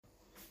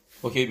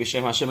اوکی، به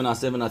شم هشم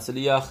نصر و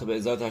نصلیخ به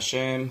عزت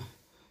هشم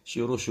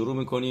شروع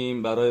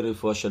میکنیم برای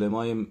رفوه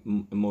شلمای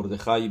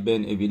مردخای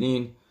بن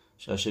اویلین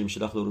شهشم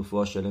شلخ و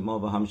رفوه شلما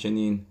و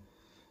همچنین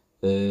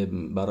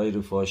برای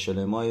رفوه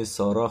شلمای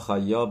سارا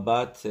خیا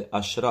بت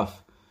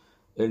اشرف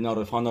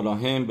النارفان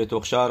الهیم به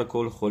تخشر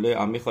کل خله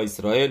عمیخا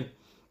اسرائیل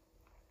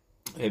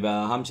و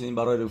همچنین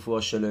برای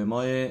رفوه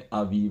شلمای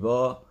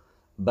اویوا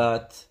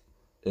بت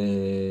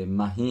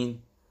مهین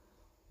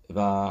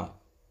و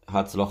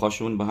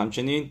حتلاخاشون و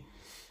همچنین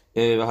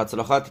و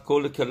حتلاخات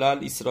کل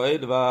کلال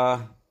اسرائیل و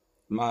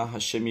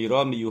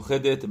شمیرا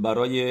میوخدت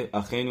برای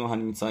اخینو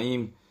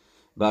هنمیتاییم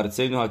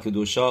برچینو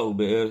هکدوشا و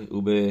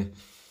به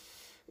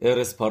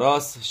ارس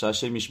پاراس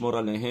شاشه میشمور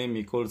علیهم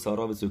میکل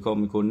سارا و سوکا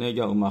میکل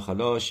نگا و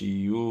مخلاش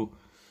یو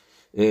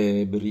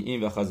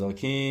بریئیم و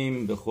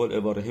خزاکیم به خل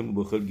ابارهم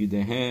و به خل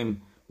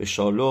گیدهم به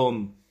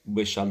شالوم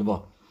به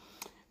شلوا.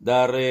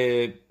 در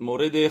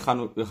مورد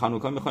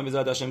خنوکا میخوایم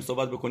بذار داشتیم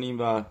صحبت بکنیم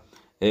و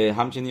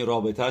همچنین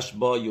رابطش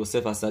با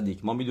یوسف الصدیق.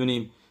 ما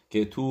میدونیم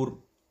که تور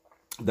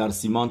در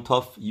سیمان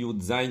تاف یود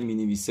زین می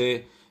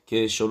نویسه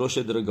که شلوش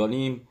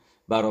درگالیم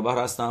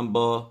برابر هستن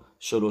با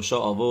شلوشا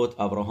آوت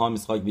ابراهام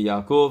اسحاق و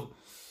یعقوب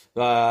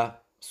و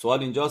سوال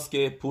اینجاست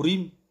که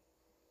پوریم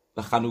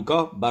و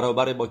خنوکا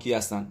برابر با کی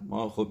هستن؟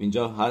 ما خب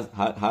اینجا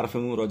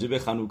حرفمون راجع به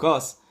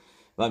خنوکاست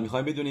و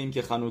میخوایم بدونیم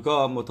که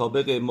خنوکا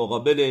مطابق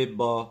مقابل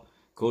با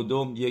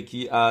کدوم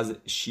یکی از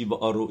شیب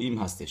آروئیم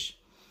هستش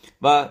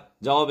و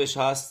جوابش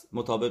هست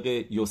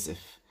مطابق یوسف،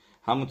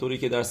 همونطوری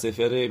که در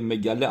سفر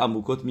مگله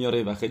اموکوت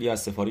میاره و خیلی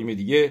از سفاریم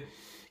دیگه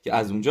که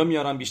از اونجا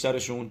میارن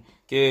بیشترشون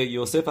که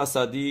یوسف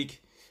الصدیق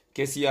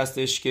کسی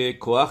هستش که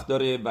کوخ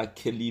داره و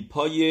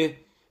کلیپای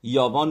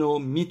یاوانو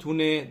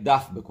میتونه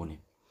دفع بکنه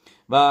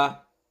و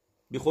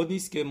بی خود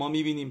نیست که ما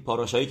میبینیم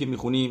پاراشایی که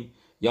میخونیم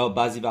یا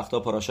بعضی وقتا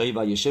پاراشایی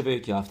و یشبه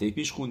که هفته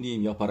پیش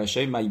خوندیم یا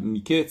پاراشای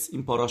میکتس،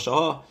 این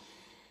پاراشاها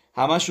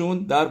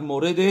همشون در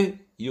مورد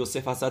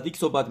یوسف الصدیق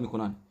صحبت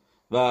میکنن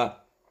و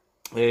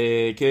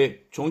که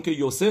چون که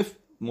یوسف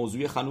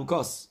موضوع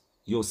خنوکاست،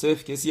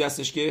 یوسف کسی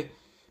هستش که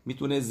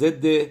میتونه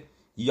ضد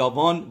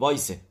یاوان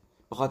وایسه،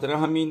 به خاطر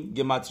همین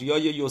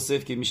گمتریای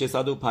یوسف که میشه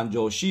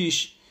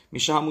 156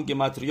 میشه همون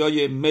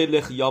گمتریای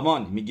ملخ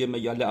یاوان، میگه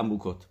مگله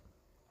امبوکوت،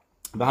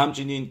 و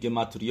همچنین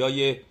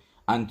گمتریای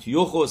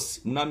انتیوخوس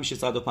اونم میشه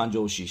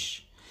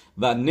 156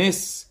 و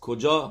نس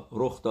کجا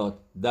رخ داد؟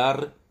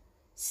 در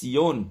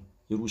سیون،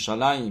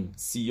 یروشلایم،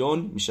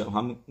 سیون میشه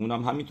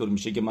اونم همینطور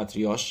میشه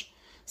گمتریاش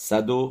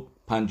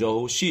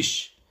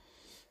 156.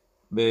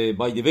 به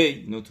بای دی وی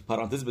اینو تو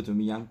پرانتز بهتون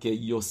میگم که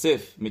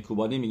یوسف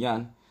مکوبانی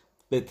میگن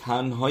به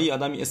تنهایی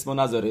آدمی اسمو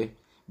نذاره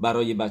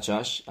برای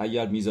بچهش،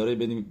 اگر میذاره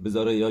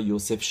بذاره یا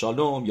یوسف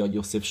شالوم یا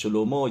یوسف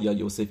شلومو یا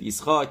یوسف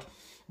اسحاق،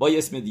 با یه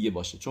اسم دیگه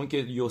باشه، چون که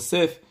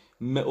یوسف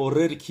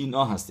معرر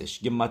کینا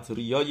هستش،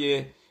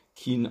 گمتریای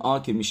کینا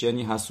که میشه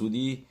یعنی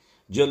حسودی،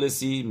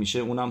 جلسی، میشه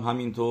اونم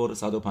همینطور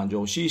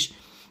 156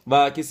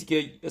 و کسی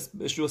که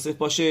اسمش یوسف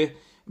باشه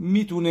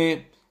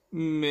میتونه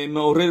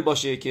معرر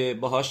باشه که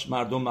باهاش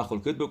مردم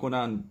مخلوقت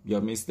بکنن یا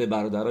مثل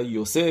برادرای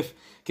یوسف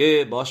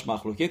که باهاش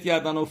مخلوقت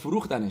کردن و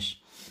فروختنش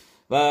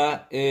و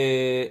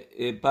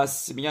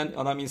پس میگن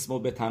آدم این اسمو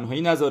به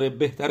تنهایی نذاره،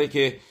 بهتره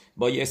که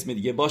با یه اسم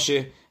دیگه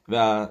باشه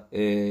و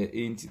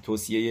این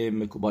توصیه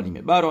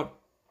مکوبالیمه. برای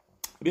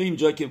به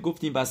اینجا که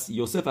گفتیم بس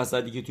یوسف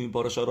الصدیق که تو این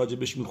پاراشا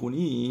راجبش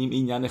میخونیم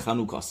این یعنی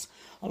خنوکاست.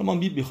 حالا ما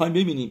میخوایم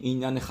ببینیم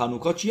این یعنی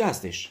خنوکا چی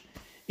هستش.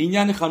 این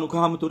یعنی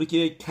خنوکا همونطوری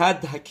که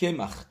کد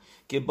حکمخ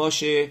که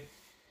باشه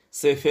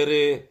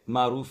سفر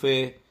معروف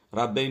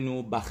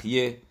ربینو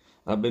بخیه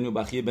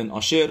بن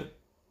آشر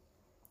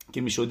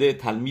که میشده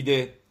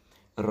تلمید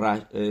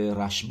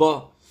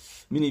رشبا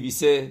می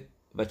نویسه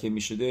و که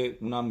میشده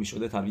اونم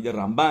میشده تلمید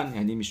رمبن،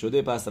 یعنی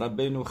میشده پس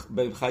ربینو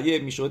بخیه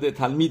میشده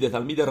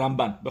تلمید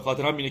رمبن. به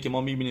خاطر همینه که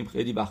ما میبینیم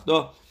خیلی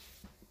وقتا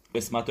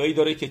قسمتایی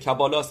داره که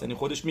کبالاست، یعنی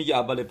خودش میگه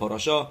اول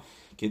پاراشا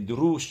که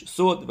دروش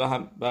صد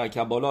و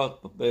کبالا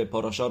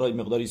پاراشا را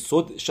مقداری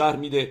صد شرح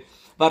میده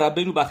و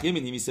ربینو بخیه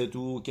می نویسه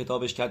تو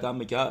کتابش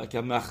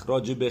که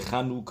مخراج به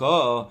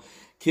خنوکا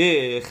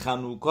که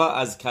خنوکا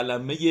از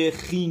کلمه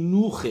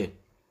خینوخه،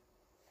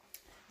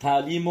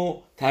 تعلیم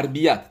و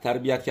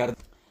تربیت کرد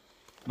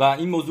و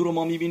این موضوع رو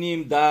ما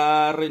میبینیم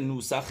در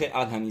نوسخ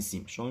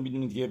الهنیسیم. شما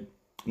میبینید که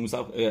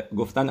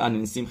گفتن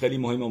الهنیسیم خیلی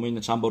مهمه، ما این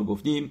چند بار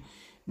گفتیم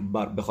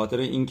به خاطر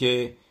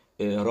اینکه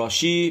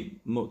راشی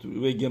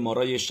توی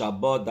گمارای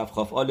شبات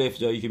دفخاف الف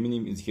جایی که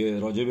میبینیم که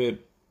راجب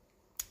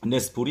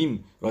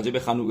نسپوریم راجب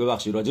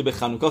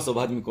خنوکا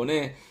صحبت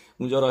میکنه،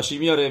 اونجا راشی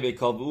میاره به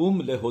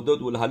کابوم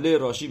لهودود اولهله،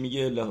 راشی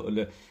میگه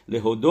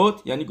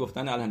لهودود یعنی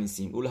گفتن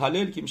الهنیسیم،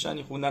 اولهلل که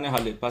میشن خوندن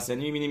هلل. پس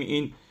یعنی میبینیم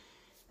این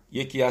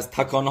یکی از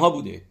تکانها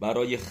بوده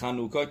برای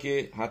خنوکا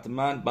که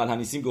حتما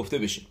بالهنیسیم گفته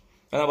بشه،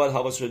 باید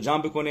حواسش رو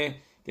جمع بکنه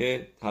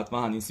که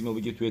حتما هنیسیم رو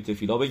بگه توی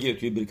تفیلا بگه،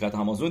 توی برکت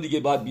همازون دیگه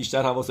باید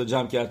بیشتر حواس رو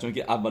جمع کرد چون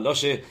که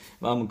اولاشه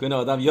و ممکنه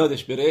آدم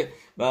یادش بره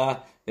و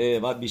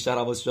باید بیشتر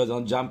حواسش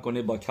رو جمع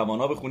کنه، با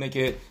کمانا بخونه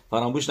که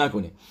فراموش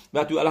نکنه.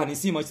 و تو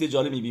الهنیسیم ما چیز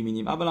جالب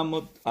می‌بینیم. اولا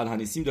ما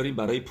الهنیسیم داریم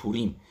برای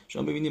پوریم،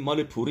 شما ببینید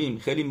مال پوریم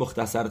خیلی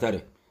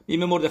مختصرتره،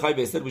 بیمه مردخای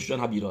به استر بشوشن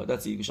هبیرا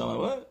دستی که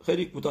شما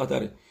خیلی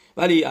کوتاه‌تره،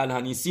 ولی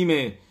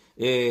الهنیسیم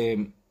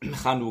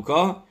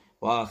خنوکا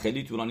و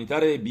خیلی طولانی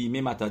تره.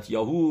 بیمه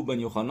متتیاهو بن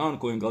یوحنان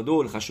کوهن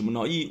گادول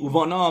خشمونایی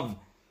اوواناو.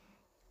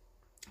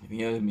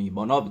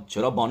 باناو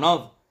چرا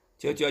باناو؟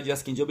 چرا تو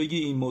از اینجا بگی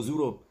این موضوع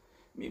رو؟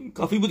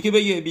 کافی بود که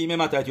بگه بیمه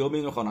متتیاهو بن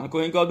یوحنان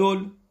کوهن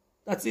گادول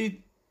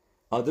دستید.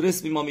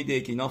 آدرس ما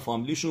میده که اینا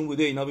فامیلیشون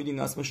بوده، اینا بدین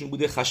اسمشون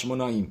بوده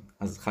خشموناییم،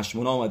 از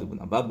خشمونا اومده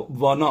بودن. و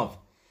واناو.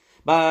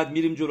 بعد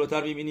میریم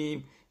جلوتر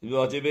میبینیم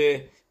راجع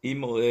به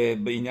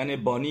این یعنی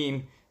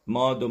بانیم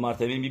ما 2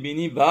 مرتبه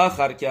میبینیم و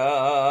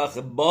خرکخ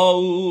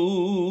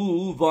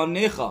باو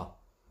وانخا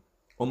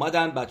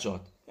اومدن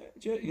بچات.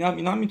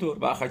 این هم اینطور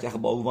و خرکخ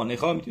باو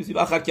وانخا میتونی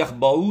و خرکخ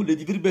باو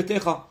لدیور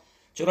بتخا.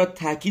 چرا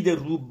تاکید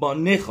رو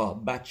بانخا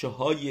بچه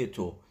های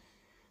تو؟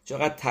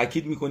 چقدر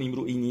تاکید میکنیم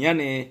رو این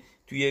یعنی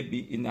توی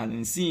این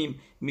انسیم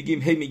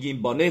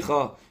میگیم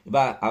بانخا و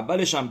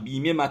اولش هم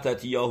بیمه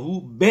متتیاهو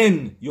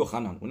بن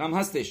یوحنان، اونم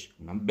هستش،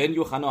 اونم بن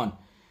یوحنان.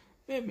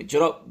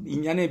 چرا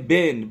این یعنی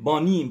بن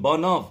بانیم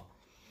باناو؟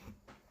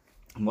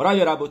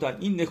 مرای ربوتان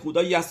این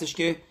نخودایی هستش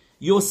که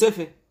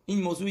یوسفه،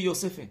 این موضوع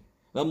یوسفه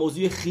و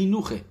موضوع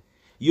خینوخه.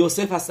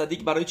 یوسف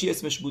صدیق برای چی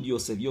اسمش بود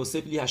یوسف؟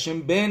 یوسف لی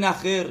هشم بن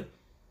اخر،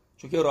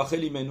 چون که راخل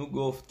ایمنو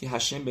گفت که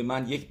هشم به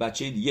من یک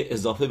بچه دیگه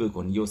اضافه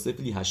بکن. یوسف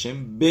لی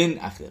هشم بن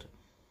اخر.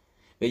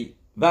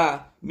 و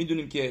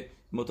میدونیم که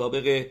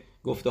مطابق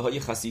گفته های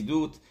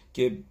خسیدوت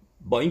که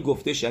با این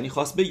گفتش یعنی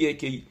خواست بگه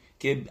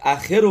که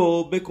اخر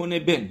رو بکنه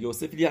بن.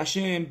 یوسف لی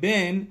هشم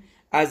بن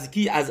از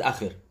کی؟ از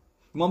اخر.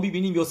 ما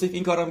میبینیم یوسف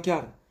این کارم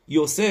کرد.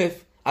 یوسف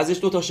ازش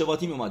 2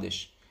 شباطیم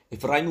اومدش،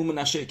 افرایم و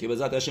منشه که به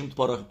ذات هشم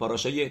تو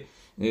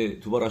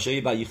پاراشای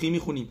ویخی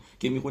میخونیم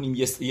که میخونیم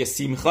یه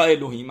سیمخا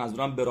الوهیم، از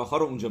اونم براخا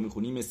رو اونجا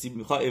میخونیم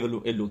سیمخا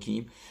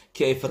الوکیم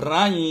که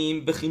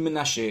افرایم بخیم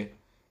منشه،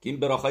 که این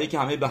براخایی که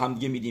همه به هم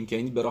دیگه میدیم که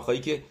این براخایی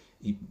که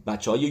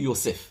بچهای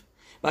یوسف.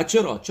 و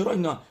چرا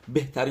اینا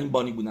بهترین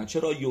بانی بودن؟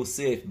 چرا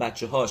یوسف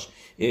بچه‌هاش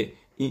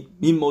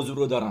این موضوع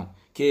رو دارن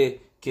که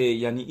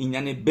یعنی این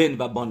یعنی بن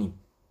و بانی؟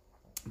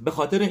 به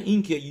خاطر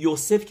اینکه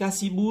یوسف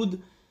کسی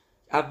بود،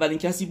 اولین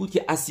کسی بود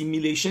که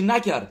اسیمیلیشن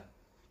نکرد،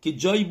 که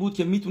جایی بود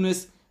که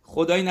میتونست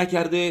خدای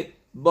نکرده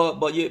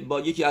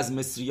با یکی از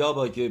مصریا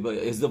با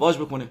ازدواج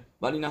بکنه،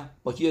 ولی نه،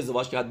 با کی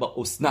ازدواج کرد؟ با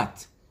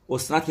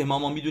اسنت که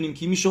ما میدونیم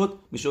کی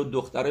میشد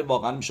دختره،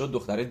 واقعا میشد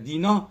دختره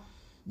دینا.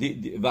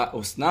 و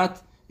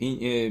اسنت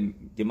این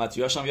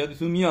گمتریاش هم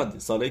یادتون میاد،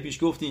 سالهای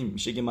پیش گفتیم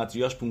میشه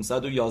گمتریاش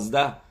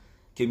 511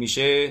 که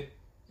میشه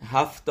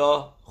 7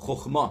 تا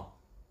خخما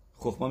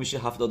میشه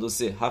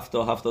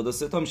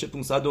 73 تا میشه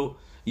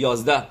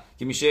 511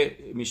 که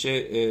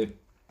میشه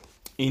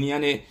این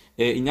یعنی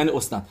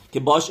اسنت که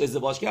باش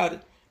ازدواج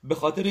کرد. به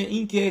خاطر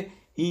اینکه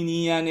این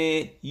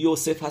یعنی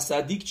یوسف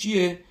صدیق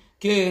چیه؟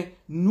 که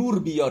نور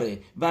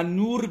بیاره و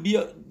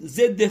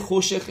ضد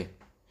خوشخه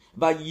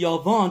و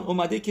یاوان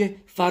اومده که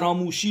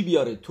فراموشی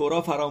بیاره،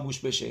 تورا فراموش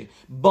بشه،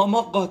 با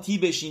ما قاطی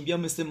بشیم، بیا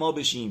مثل ما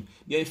بشیم،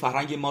 بیاین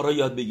فرهنگ ما را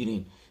یاد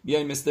بگیرین،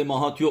 بیاین مثل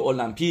ماها توی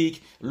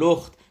المپیک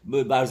لخت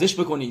ورزش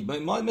بکنید،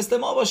 ما مثل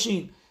ما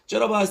باشین.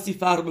 چرا بایستی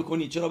فرق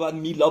بکنید؟ چرا باید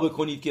میلا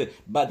بکنید که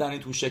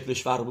بدنتون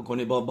شکلش فرق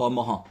بکنه با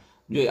ماها؟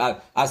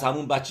 از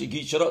همون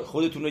بچگی چرا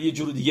خودتون رو یه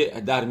جور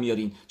دیگه در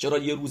میارین؟ چرا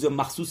یه روز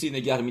مخصوصی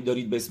نگه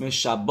میدارید به اسم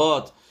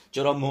شبات؟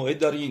 چرا موعد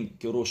دارین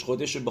که روش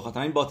خودش رو به خاطر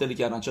این باطل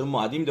کردن؟ چرا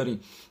موعدیم دارین؟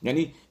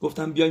 یعنی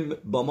گفتم بیاین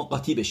با ما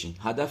قاطی بشین.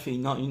 هدف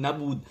اینا این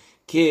نبود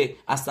که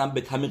اصلا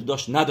به تمیق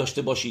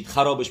نداشته باشید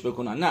خرابش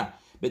بکنن، نه،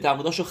 به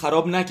تمیقش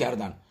خراب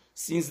نکردن.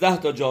 13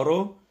 تا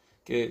جارو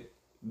که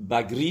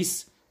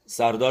بگریس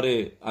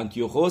سردار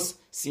انتیوخوس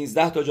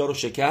 13 تا جارو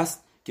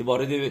شکست که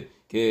وارد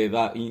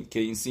که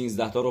این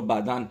 13 تا رو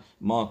بعدن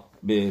ما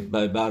به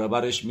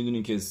برابرش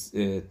میدونیم که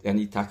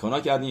یعنی تکانا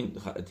کردیم،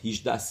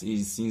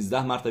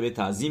 13 مرتبه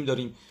تعظیم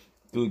داریم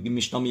تو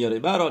میشنا میاره.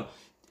 به هر حال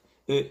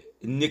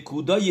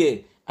نکودای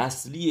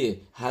اصلی،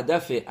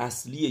 هدف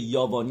اصلی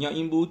یاوانیا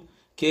این بود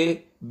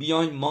که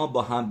بیایم ما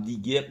با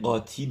همدیگه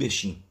قاطی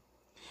بشیم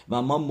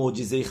و ما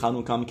معجزه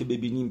خانوکا که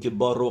ببینیم که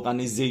با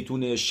روغن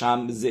زیتون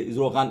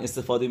روغن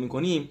استفاده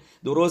میکنیم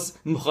درست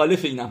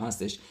مخالف این هم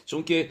هستش،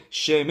 چون که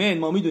شمن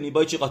ما میدونیم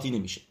با چی قاطی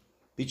نمیشه،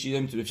 هیچی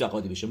نمیتونه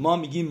قاطی بشه. ما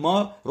میگیم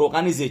ما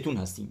روغن زیتون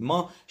هستیم،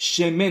 ما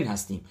شمن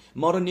هستیم،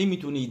 ما رو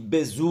نمیتونید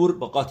به زور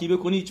با قاطی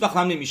بکنید، هیچ وقت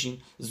هم نمیشین.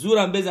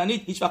 زورم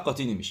بزنید هیچ وقت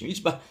قاطی نمیشیم،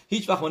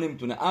 هیچ وقت ما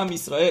نمیتونه. ام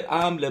اسرائیل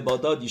ام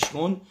لبادا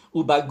دیشمون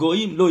او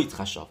بگویم لویت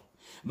خشاف.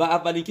 و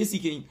اولین کسی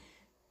که این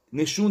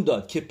نشون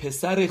داد که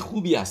پسر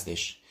خوبی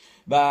هستش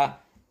و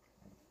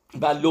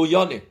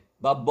لویاله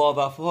و با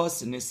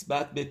وفاست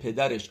نسبت به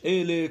پدرش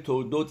ال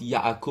تولدوت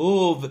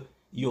یعقوب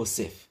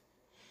یوسف،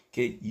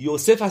 که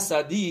یوسف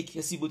صدیق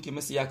کسی بود که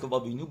مثل یعقوب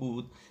آوینو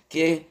بود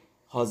که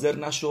حاضر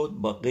نشد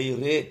با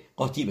غیر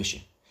قاطی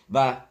بشه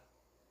و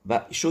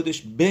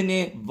شدش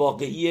بن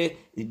واقعی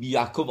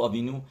یعقوب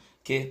آوینو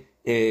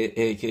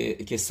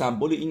که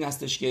سمبل این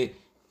هستش که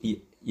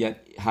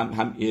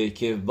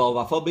که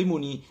با وفا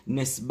بمونی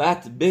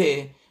نسبت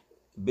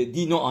به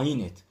دین و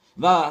آیینت.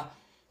 و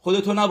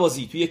خودتو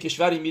نبازی. توی یه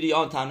کشوری میری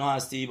آن تنها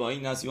هستی با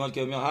این نسیمال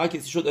که هر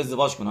کسی شد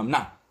ازدواج کنم،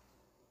 نه،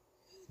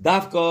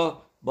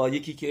 دفکا با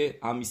یکی که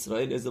هم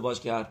اسرائیل ازدواج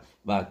کرد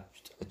و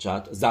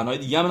زنای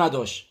دیگه هم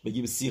نداشت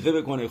بگیم سیغه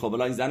بکنه، خب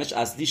الان این زنش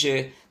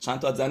اصلیشه، چند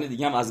تا زن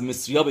دیگه هم از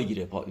مصریا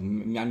بگیره،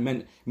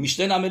 من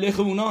میشتن عمله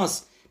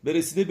اوناست،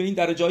 برسیده به این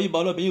درجه‌های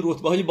بالا، به این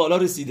رتبه‌های بالا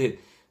رسیده.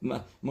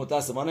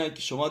 متاسفانه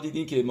که شما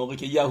دیدین که موقعی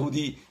که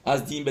یهودی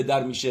از دین به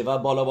در میشه و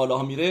بالا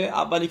بالا میره،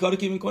 اولی کاری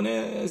که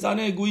میکنه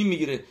زن گویی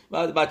میگیره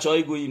و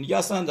بچهای گویی میگه،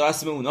 اصلا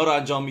رسم اونا رو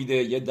انجام میده،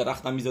 یه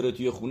درخت هم میذاره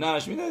توی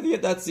خونه‌اش، میده دیگه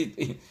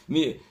دتسید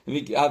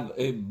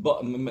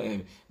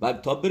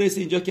بعد تا برسه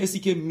اینجا کسی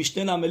که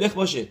میشتن ملخ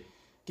باشه،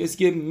 کسی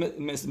که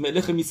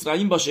ملخ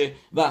مصرعیم باشه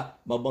و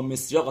با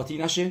مصریا قاطی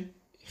نشه،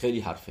 خیلی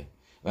حرفه.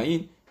 و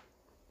این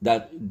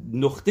در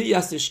نقطه ای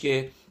هستش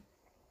که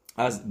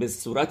از به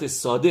صورت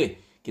ساده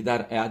که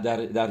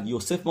در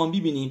یوسف ما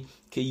میبینیم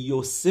که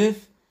یوسف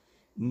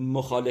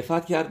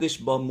مخالفت کردش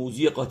با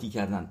موضوع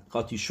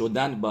قاطی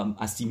شدن با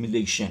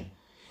اسیمیلیشن،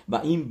 و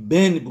این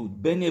بن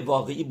بود، بن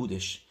واقعی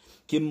بودش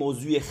که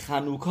موضوع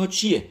خنوکا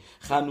چیه؟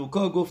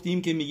 خنوکا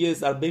گفتیم که میگه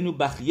در بین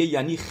بخیه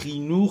یعنی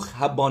خینوخ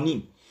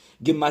هبانیم،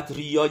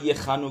 گمتریای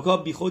خنوکا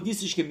بی خود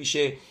نیستش که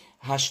میشه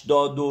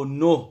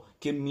 89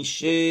 که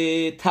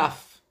میشه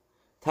تف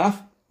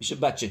میشه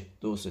بچه،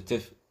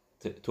 درسته،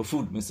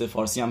 تفول مثل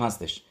فارسی هم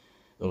هستش،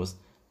 درست،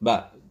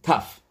 و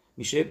تف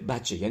میشه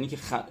بچه، یعنی که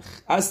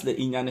اصل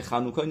این یعنی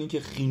خنوکا اینه که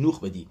خینوخ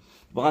بدی.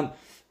 واقعا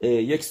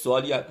یک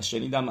سوالی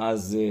شنیدم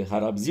از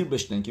خرابزیر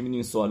بشنن که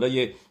میدونین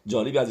سوالای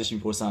جالبی ازش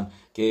میپرسن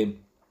که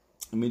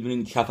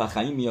میدونین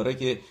کفخیم میاره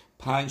که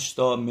 5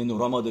 تا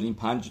منورا ما داریم،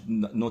 5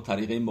 نوع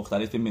طریقه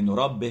مختلف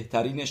منورا،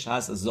 بهترینش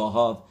هست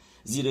زاهاو،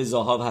 زیر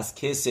زاهاو هست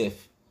کسف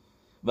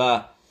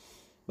و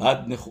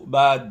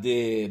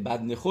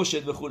بعد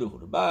نخوشت بخوره.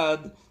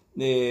 بعد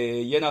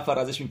یه نفر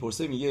ازش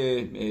میپرسه،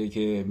 میگه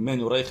که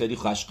منورای خیلی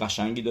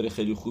قشنگی داره،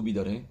 خیلی خوبی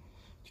داره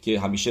که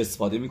همیشه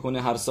استفاده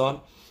میکنه هر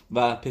سال،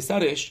 و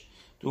پسرش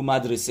تو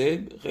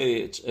مدرسه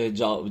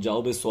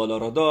جواب سوالا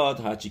را داد،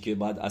 هرچی که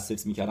باید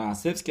اسفز میکردن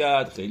اسفز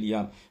کرد، خیلی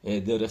هم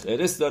درخ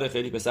ارس داره،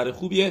 خیلی پسر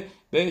خوبیه،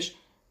 بهش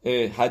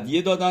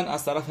هدیه دادن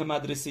از طرف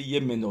مدرسه یه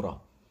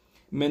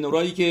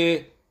منورایی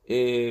که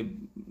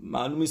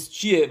معلوم نیست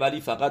چیه،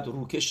 ولی فقط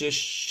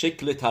روکشش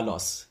شکل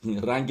طلاست،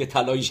 رنگ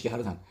طلاییش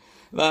کردن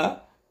و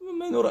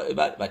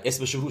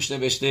اسمشو روش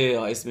نوشته،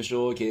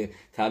 اسمشو که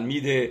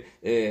تلمید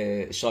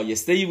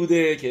شایسته‌ای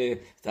بوده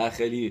که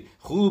خیلی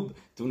خوب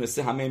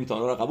تونسته همه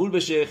امتحانا رو قبول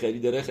بشه، خیلی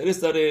درخ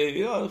ارس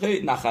داره،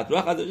 خیلی نخط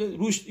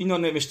روش اینا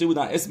نوشته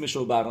بودن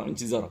اسمشو، برنامه این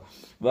چیزا رو،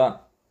 و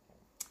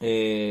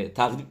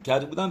تقدیم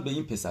کرده بودن به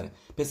این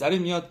پسره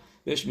میاد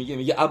بهش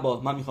میگه ابا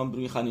من میخوام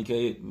روی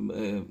خنیکه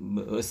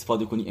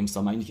استفاده کنی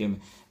امسال، من اینی که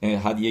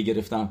هدیه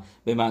گرفتم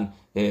به من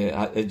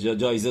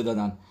جایزه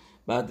دادن.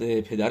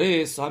 بعد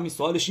پدره همین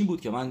سوالش این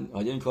بود که من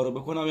آیا این کارو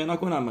بکنم یا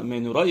نکنم،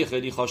 منورای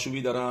خیلی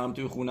خاشوبی دارم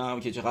توی خونم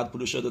که چقدر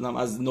پولش دادم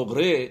از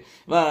نقره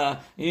و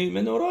این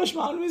منوراش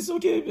معلومه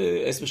که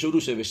اسمش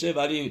روش نوشته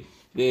ولی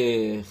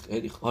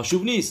خیلی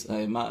خاشوب نیست،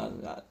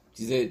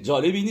 چیز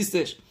جالبی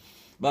نیستش.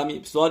 و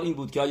سوال این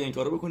بود که آیا این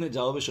کارو بکنه،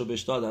 جوابشو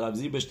بهش داد در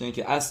ابزی بشنه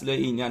که اصل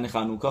این یعنی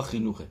خنوکا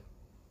خینوخه،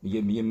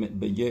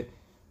 میگه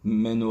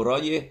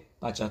منورای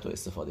بچه‌تو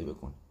استفاده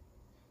بکن،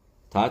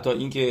 تا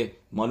اینکه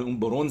مال اون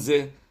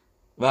برنزه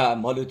و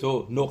مال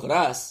تو نقره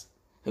است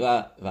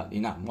و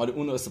نه مال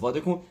اون رو استفاده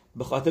کن،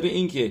 به خاطر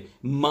اینکه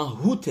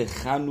ماهوت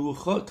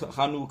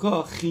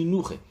خنوکا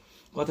خینوخه.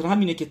 خاطر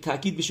همینه که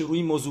تاکید بشه روی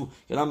این موضوع،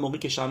 یعنی موقعی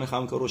که شمع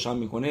خنوکا روشن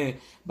میکنه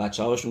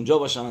بچه‌هاش اونجا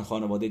باشن،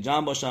 خانواده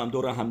جمع باشن،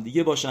 دور هم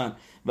دیگه باشن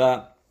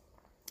و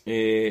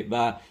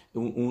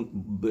اون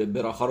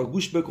براخا رو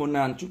گوش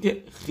بکنن، چون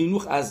که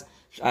خینوخ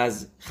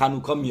از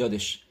خنوکا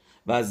میادش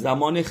و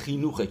زمان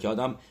خینوخه که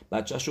آدم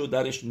بچه‌شو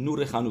درش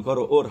نور خنوکا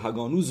رو اور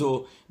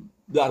هگانوزو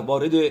در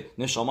وارد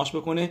نشاماش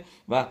بکنه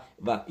و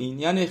این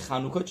یعنی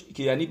خنوکا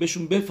که یعنی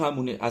بهشون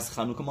بفهمونه. از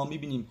خنوکا ما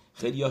میبینیم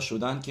خیلی ها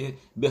شدن که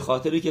به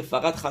خاطری که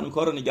فقط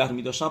خنوکا رو نگه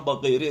میداشتن با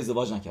غیره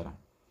ازدواج نکردن.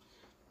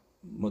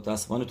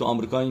 متاسفانه تو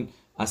آمریکا این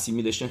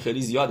اسیمیلیشن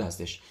خیلی زیاد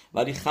هستش،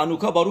 ولی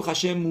خنوکا باروخ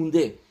هاشم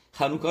مونده.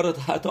 خنوکا رو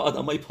حتی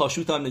آدمای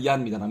پاشوت هم نگه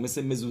میدارن،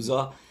 مثل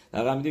مزوزا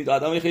در میدونید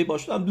آدمای خیلی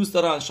پاشوت هم دوست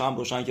دارن شمع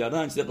روشن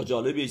کردن، چیز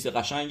جالبیه، چیز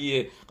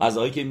قشنگیه،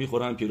 غذایی که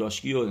میخورن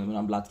پیراشکی و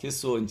نمیدونم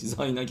بلاتکس و این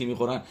چیزا اینا که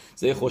میخورن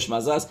چیز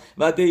خوشمزه است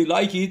و دی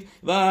لایک ایت،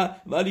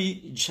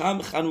 ولی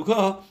شمع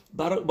خنوکا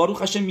باروخ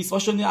هاشم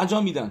میسواشو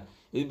انجام میدن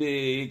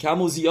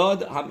کم و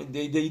زیاد هم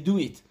دی دو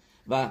ایت.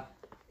 و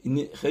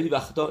خیلی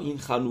وقتا این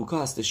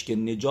خنوکا هستش که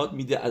نجات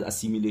میده از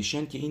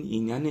اسیمیلیشن، که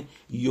این یعنی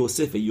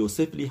یوسف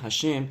لی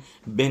هاشم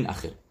بن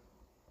اخر.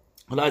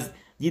 حالا از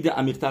دید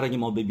عمیق‌تر اگه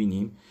ما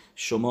ببینیم،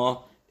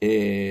 شما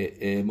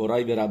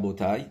مرای و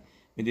ربوتای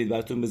میدید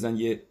براتون بزن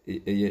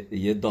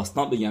یه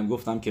داستان بگم.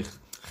 گفتم که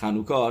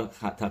خنوکا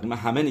تقریبا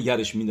همه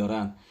نگرش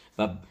میدارن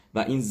و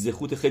این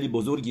زخوت خیلی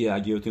بزرگیه.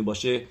 اگه یادتون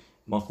باشه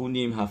ما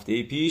خوندیم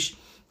هفته پیش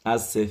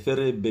از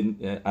سفر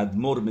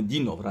ادمور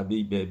مدینو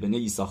ربی بنی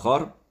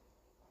ایساخار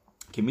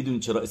که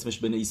میدونید چرا اسمش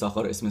بنی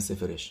ایساخار اسم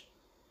سفرش،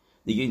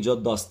 دیگه اینجا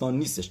داستان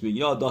نیستش که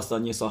یا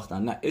داستانی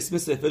ساختن، نه، اسم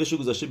سفرش رو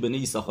گذاشته بنی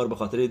یساخار به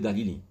خاطر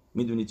دلیلی.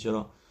 میدونید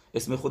چرا؟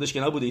 اسم خودش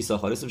که نبوده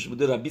یساخار، اسمش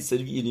بوده ربی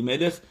سروی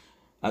الیملخ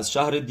از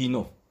شهر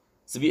دینو،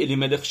 سروی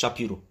الیملخ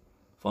شاپیرو،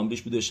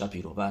 فامیلیش بوده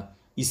شاپیرو. و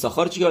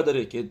یساخار چیکار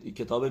داره که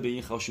کتاب به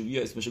این خاشویی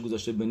اسمش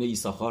گذاشته بنی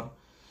یساخار؟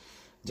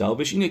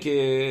 جوابش اینه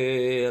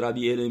که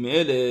ربی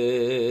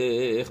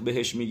الیملخ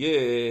بهش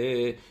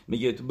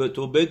میگه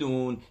تو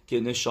بدون که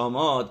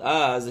نشامات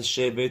از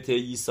شبت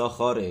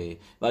یساخاره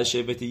و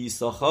شبت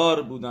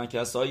یساخار بودن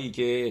کسایی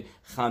که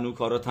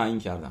خنوکا رو تعیین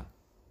کردن.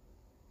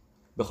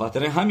 به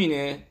خاطر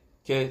همینه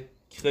که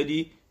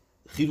خیلی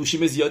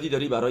خیروشیم زیادی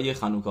داری برای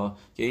خنوکا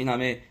که این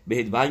همه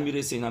بهت وحی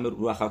میرسه، این همه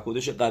روح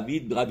القدس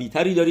قوی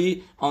تری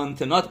داری،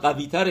 آنتنات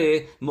قوی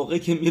تره موقعی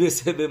که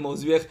میرسه به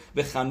موضوع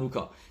به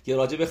خنوکا که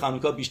راجع به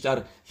خنوکا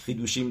بیشتر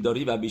خیروشیم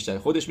داری و بیشتر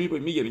خودش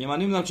میگه من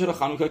نمیدونم چرا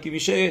خنوکا که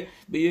میشه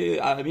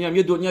میگم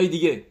یه دنیای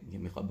دیگه.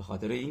 میخواد به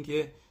خاطر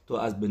اینکه تو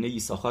از بنی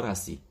یساخار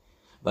هستی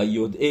و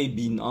یودعی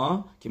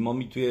بینا که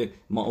ما توی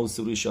ماء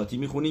شاتی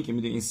میخونیم که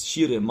میدونیم این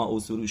شیر ماء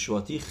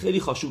شاتی خیلی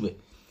خاشوبه،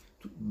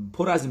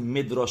 پر از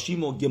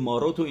مدراشیم و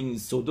گمارات و این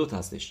سودوت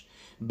هستش.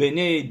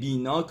 بنی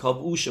بینا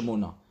کابوش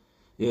مونا،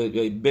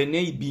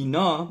 بنی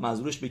بینا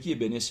منظورش به کیه؟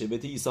 بنی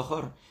شبت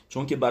یساخار،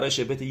 چون که برای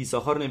شبت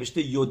یساخار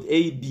نوشته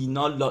یودعی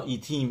بینا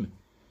لایتیم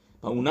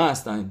و اونا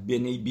هستن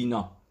بنی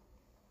بینا.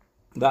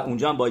 و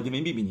اونجا هم باید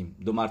میبینیم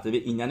دو مرتبه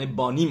اینن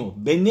بانیمو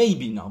بنی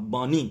بینا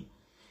بانی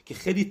که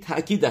خیلی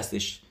تاکید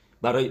هستش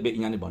برای به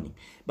اینن بانیم.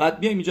 بعد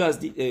بیایم اینجا از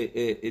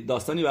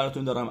داستانی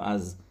براتون دارم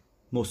از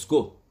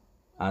مسکو،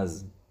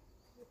 از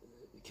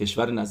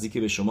کشور نزدیک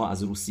به شما،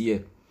 از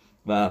روسیه،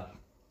 و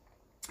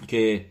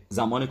که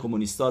زمان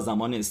کمونیستا،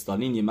 زمان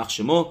استالین، یه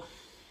مخشمو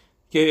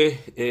که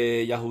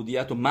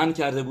یهودیت رو منع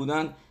کرده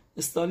بودن،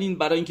 استالین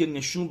برای اینکه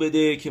نشون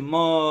بده که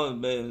ما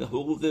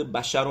حقوق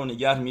بشر رو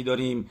نگه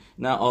می‌داریم،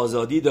 نه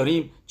آزادی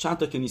داریم، چند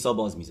تا کنیسا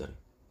باز میذاره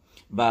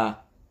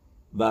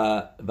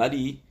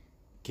ولی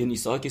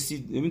کنیساها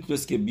کسی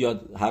نمیتونست که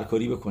بیاد هر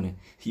کاری بکنه.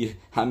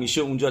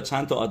 همیشه اونجا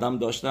چند تا آدم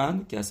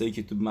داشتن، کسایی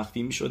که تو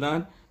مخفی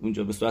میشدن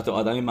اونجا به صورت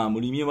آدم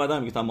معمولی میومدن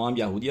میگفتن ما هم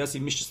یهودی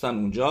هستیم، میشستن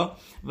اونجا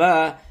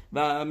و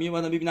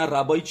میومدن ببینن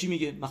ربایی چی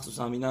میگه،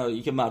 مخصوصا اینا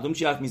که مردم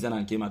چی حرف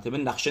میزنن که مرتبه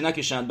نقشه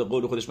نکشن به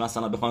قول خودش،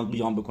 مثلا بخوان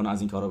قیام بکنن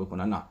از این کارا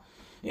بکنن، نه،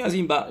 این از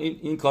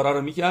این کارا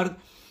رو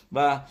میکرد.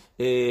 و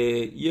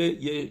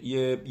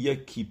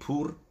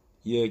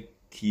یه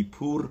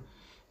کیپور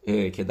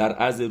که در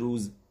عرض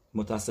روز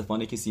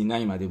متاسفانه کسی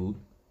نیامده بود.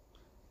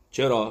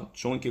 چرا؟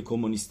 چون که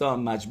کمونیستا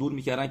مجبور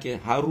میکردن که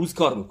هر روز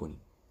کار بکنی،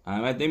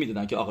 احمد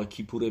نمیدادن که آقا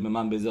کیپوره به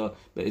من به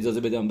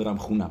اجازه بدم برم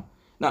خونم،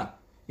 نه،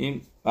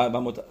 این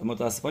و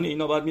متاسفانه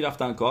اینا باید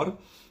میرفتن کار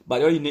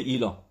برای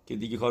نیلا که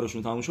دیگه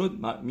کارشون تموم شد.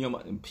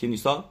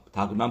 کنیسا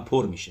تقریبا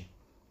پر میشه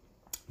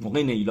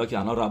موقع نیلا که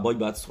الان ربای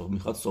باید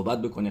میخواد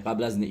صحبت بکنه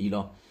قبل از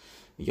نیلا،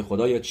 میگه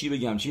خدایا چی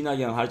بگم چی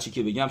نگم، هر چی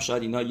که بگم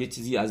شاید اینا یه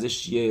چیزی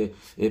ازش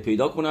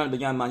پیدا کنن،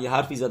 بگن من یه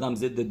حرفی زدم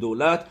ضد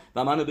دولت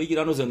و منو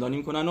بگیرن و زندانی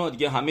میکنن و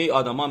دیگه همه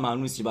آدما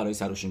معلوم نیست برای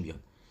سرشون بیاد.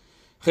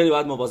 خیلی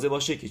باید مواظب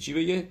باشه که چی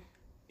بگه.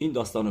 این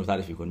داستان رو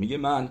تعریف کنه، میگه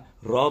من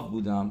راو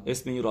بودم،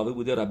 اسم این راوی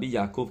بوده ربی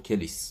یعقوب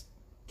کلیس.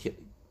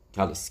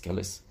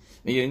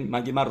 میگه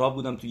من راو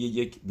بودم توی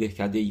یک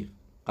دهکده‌ای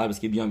قبل از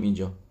که بیام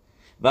اینجا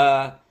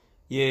و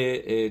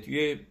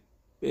توی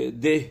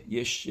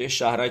یه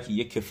شهرکی،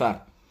 یک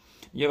کفر،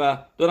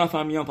 و دو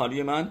نفر میان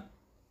پلوی من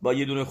با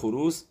یه دونه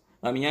خروس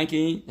و میگن که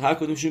این هر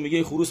کدومشون میگه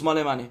این خروس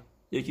مال منه،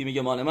 یکی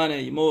میگه مال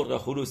منه، مرغ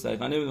خروس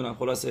دقیقاً نمیدونم،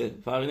 خلاصه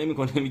فرقی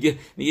نمیکنه، میگه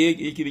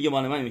یکی میگه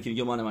مال منه، یکی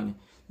میگه مال منه.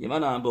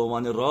 منم به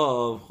عنوان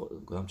راو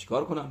گفتم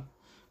چیکار کنم؟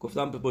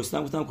 گفتم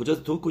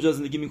کجا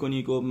زندگی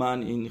میکنی؟ گفت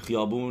من این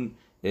خیابون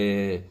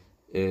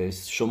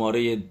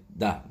شماره 10،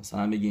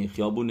 مثلا بگین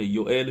خیابون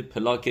یوئل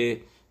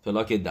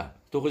پلاک 10.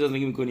 تو کجا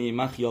زندگی میکنی؟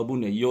 من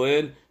خیابون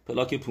یوئل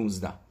پلاک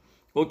 15.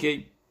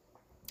 اوکی،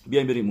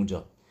 بیایم بریم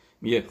اونجا.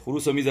 میگه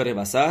خروس رو میذاره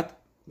وسط،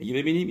 میگه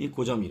ببینیم این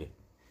کجا میره.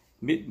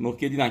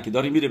 موقع دیدن که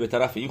داره میره به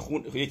طرف این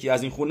یکی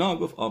از این خونه،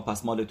 گفت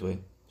پس مال توئه،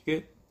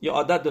 که یه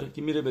عادت داره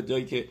که میره به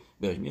جایی که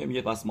بهش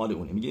میگه پس مال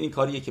اونه. میگه این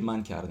کاریه که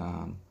من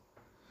کردم.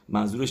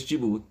 منظورش چی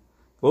بود؟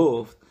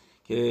 گفت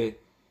که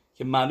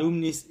معلوم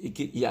نیست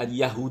که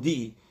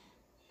یهودی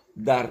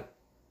در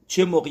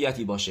چه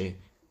موقعیتی باشه،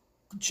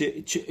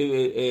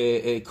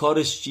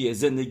 کارش چیه،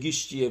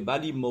 زندگیش چیه،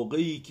 ولی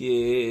موقعی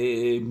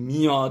که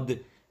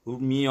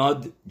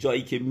میاد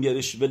جایی که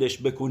میرش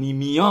ولش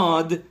بکنی،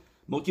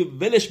 موقعی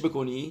ولش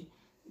بکنی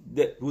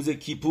روز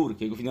کیپور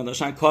که گفتین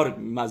داشتن کار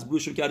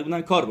مجبورشون کرده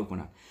بودن کار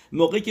بکنن،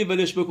 موقعی که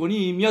ولش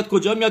بکنی میاد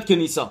کجا؟ میاد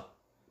کنیسا.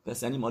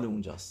 پس یعنی مال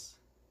اونجاست،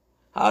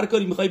 هر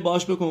کاری میخوای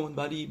باهاش بکن،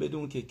 ولی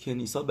بدون که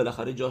کنیسا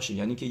بالاخره جاشه،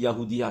 یعنی که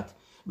یهودیت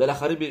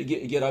بالاخره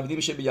گرویده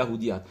میشه به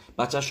یهودیت،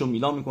 بچه‌شو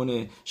میلا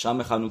میکنه،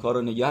 شم خانوکا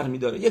رو نگه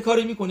میداره، یه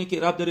کاری میکنه که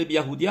ربط داره به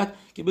یهودیت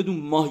که بدون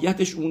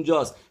ماهیتش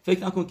اونجاست.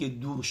 فکر نکن که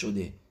دور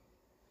شده.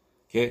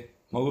 که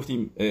ما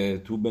گفتیم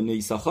تو بنی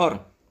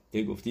یساخار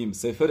که گفتیم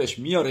سفرش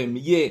میاره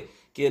میگه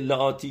که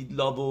لاتید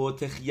لابو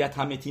تخیت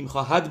همه تیم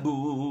خواهد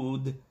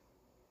بود.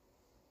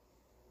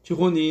 چی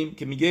خوندیم؟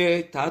 که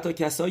میگه تا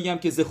کسایی هم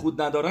که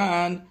زخود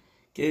ندارن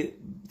که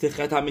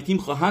تخیت همتیم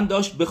خواهند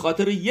داشت به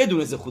خاطر یه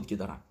دونه زخوت که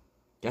دارن.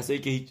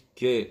 کسایی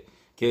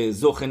که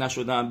زخه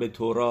نشدن به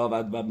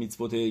تورا و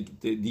میتوات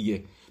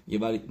دیگه.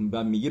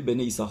 و میگه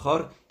بنی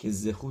یساخار که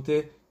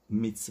زخوت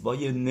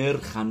میتوای نر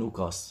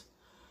خنوکاست.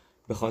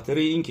 به خاطر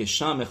اینکه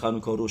شمع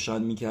خنوکا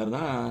روشن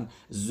میکردن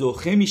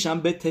زخه میشن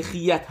به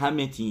تخیت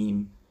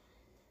همتیم.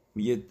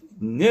 میگه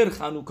نر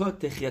خنوکا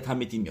تخیت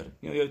همتیم میاره.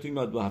 یادتون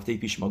میاد 2 هفته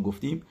پیش ما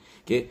گفتیم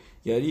که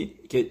یعنی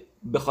که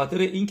به خاطر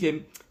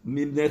اینکه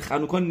نر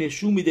خنوکا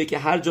نشون میده که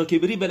هر جا که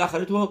بری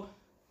بالاخره تو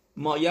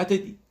مایت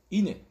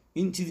اینه،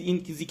 این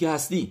چیزی که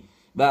هستی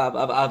و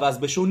عوض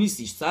بشو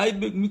نیستیش. سعی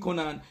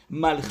میکنن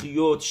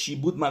ملخیوت،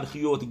 شیبود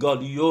ملخیوت،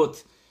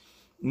 گالیوت،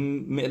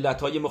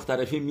 ملت‌های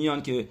مختلفی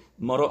میان که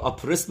ما را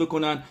آپرس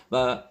بکنن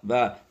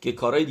و که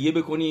کارهای دیگه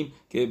بکنیم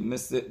که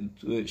مثل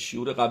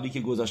شعور قبلی که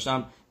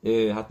گذاشتم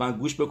حتما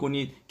گوش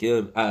بکنید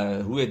که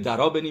روی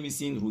درا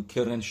بنویسین، روی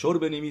کرنشور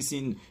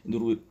بنویسین،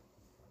 روی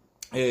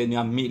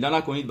میلا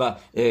نکنید و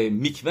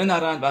میکوه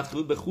نرن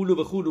و به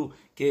خولو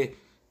که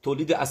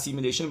تولید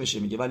اسیمیلیشن بشه.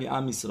 میگه ولی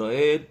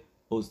اسرائیل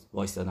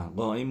وایستادن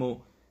قائم و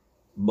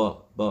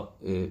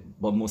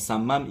با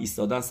مصمم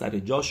ایستادن سر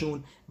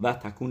جاشون و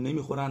تکون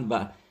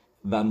نمیخورن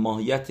و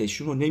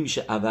ماهیتشون رو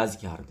نمیشه عوض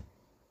کرد،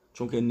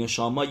 چون که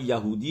نشامای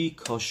یهودی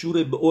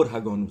کاشور به اور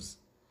هگانوس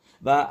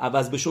و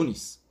عوض بشو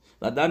نیست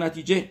و در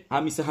نتیجه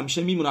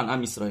همیشه میمونن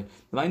اسرائیل.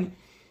 و این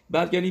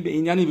برگردیم به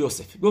این یعنی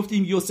یوسف.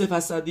 گفتیم یوسف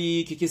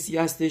اسدی که کسی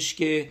هستش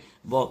که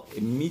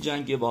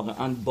میجنگه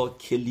واقعا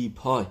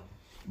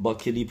با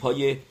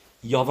کلیپ‌های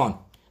یاوان،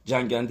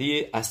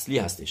 جنگنده اصلی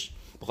هستش.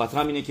 بخاطر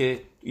همینه که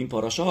این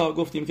پاراشا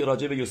گفتیم که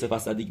راجع به یوسف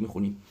اسدی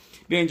میخونیم.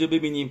 بیا اینجا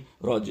ببینیم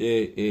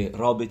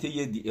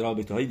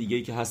رابطه های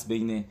دیگه که هست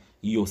بین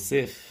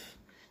یوسف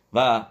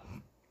و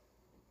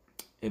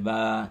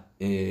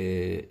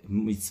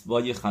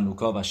میتوای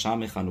خنوکا و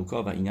شمع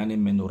خنوکا و این یعنی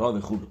منورا و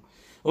خولو.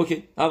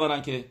 اوکی، اولا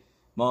که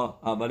ما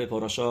اول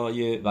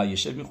پاراشای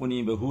وایشب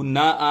میخونیم و هو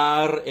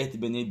نعر ات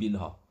بنی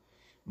بیلها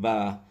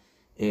و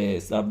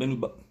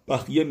سربن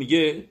بخیه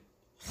میگه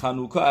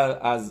خنوکا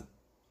از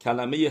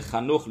کلمه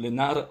خنوخ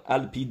لنر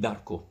الپی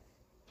درکو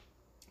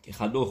که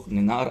خنوخ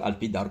لنر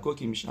الپی درکو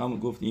که میشه هم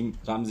گفتیم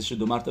رمزش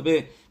 2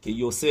 مرتبه که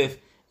یوسف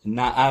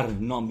نعر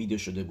نامیده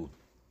شده بود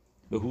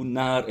به هو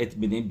نعر ات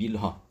بنی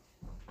بیلها.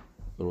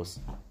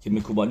 درست که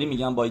مکوبانی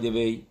میگن بایده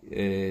وی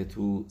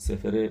تو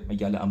سفر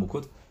مگل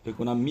اموکوت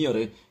بکنم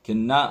میاره که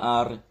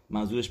نعر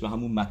منظورش به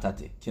همون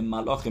متته که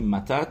ملاخ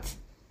متت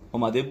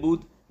اومده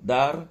بود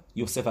در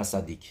یوسف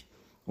اسدیک.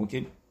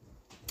 اوکی،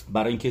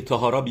 برای اینکه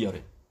طهارا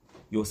بیاره.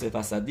 یوسف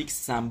اسدیک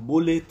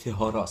سمبل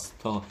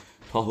طهاراست،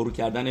 طهور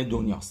کردن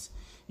دنیاست.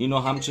 اینا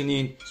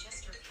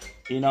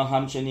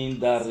همچنین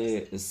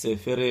در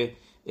سفر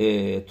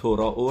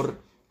توراور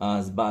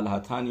از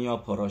بلحتن یا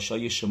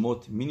پاراشای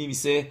شموت می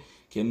نویسه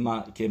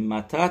که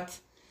متت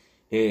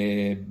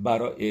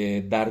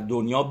در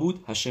دنیا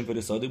بود، هشم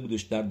فرستاده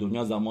بودش در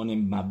دنیا زمان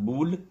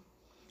مبول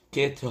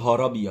که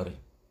طهارا بیاره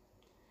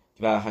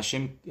و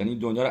هشم یعنی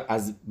دنیا رو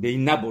از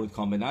بین نبرد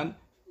کاملا،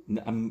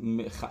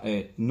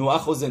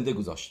 نوح رو زنده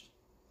گذاشت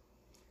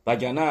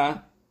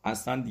وگرنه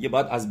اصلا دیگه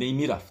باید از بین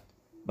میرفت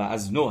و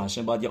از نوح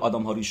هشم باید یه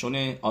آدم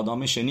هاریشونه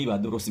آدم شنی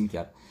باید درست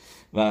میکرد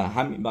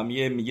و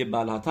میگه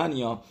بلحتن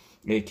یا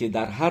که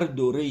در هر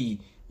دوره‌ای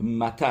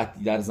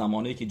متت در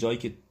زمانه که جایی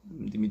که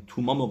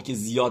توما موقع که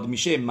زیاد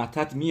میشه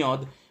متت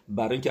میاد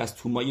برای اینکه از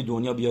تومای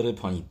دنیا بیاره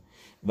پایین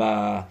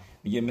و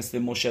میگه مثل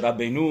موشه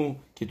ربینو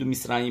که تو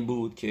میسرائیم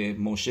بود که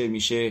موشه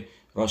میشه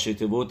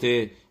راشتبوت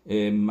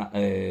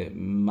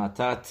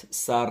متت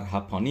سر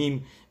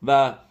هپانیم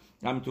و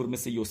همینطور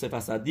مثل یوسف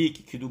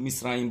اسدیک که تو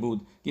میسرائیم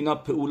بود. اینا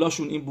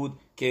پئولاشون این بود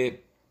که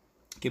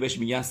بهش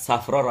میگن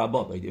صفرا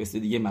ربا باید مثل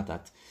دیگه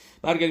متت.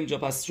 برگردیم اینجا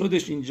پس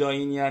شدش اینجا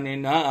این یعنی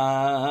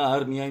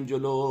نر میایم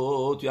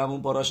جلو توی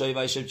همون پاراشای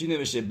وایشب چی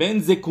نوشته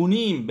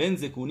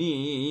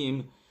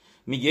بنزکونیم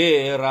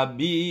میگه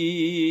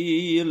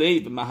ربی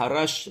لیب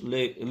مهرش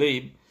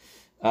لیب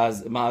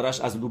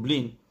از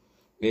لوبلین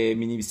می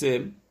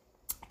نویسه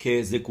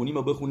که زکونیم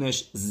رو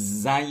بخونش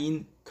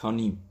زین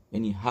کانیم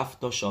یعنی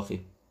 7 شاخه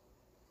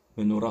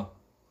منورا.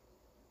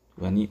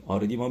 یعنی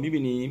آردی ما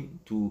میبینیم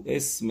تو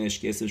اسمش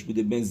که اسمش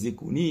بوده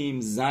بنزکونیم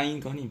زین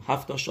کانیم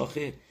 7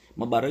 شاخه.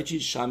 ما برای چی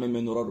شمع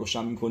منورا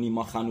روشن میکنیم؟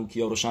 ما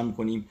خنوکیا روشن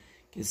میکنیم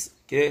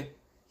که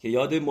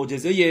یاد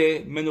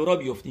معجزه منورا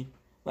بیفتیم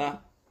و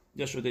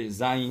جا شده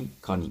زین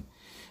کانیم.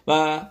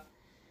 و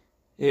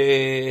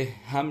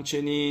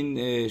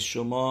همچنین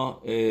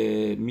شما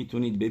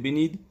میتونید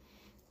ببینید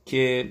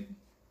که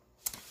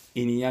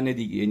این یعنی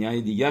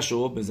دیگه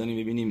شو بزنیم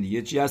ببینیم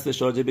دیگه چی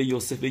هستش راجع به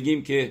یوسف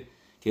بگیم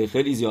که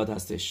خیلی زیاد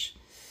هستش.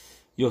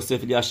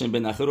 یوسف لیاشن به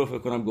نخه رو فکر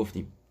کنم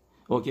گفتیم.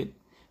 اوکی،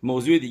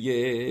 موضوع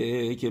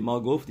دیگه که ما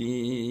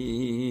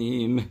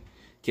گفتیم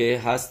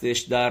که هستش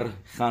در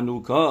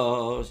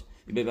خنوکا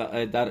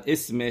در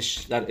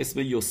اسم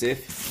یوسف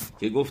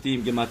که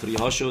گفتیم که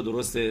متریهاشو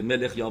درست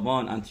ملخ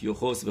یابان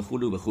انتیوخوس و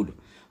خولو.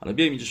 حالا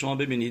بیایم اینجا شما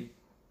ببینید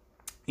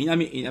این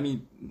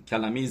همین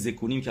کلمه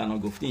زکونیم که الان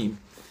گفتیم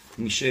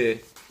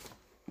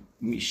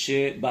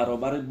میشه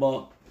برابر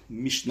با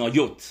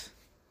میشنایوت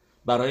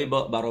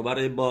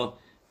برابر با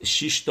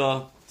 6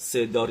 تا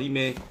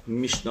سداریم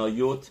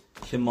میشنایوت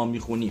که ما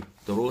میخونیم.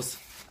 درست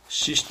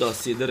 6 تا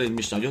سدر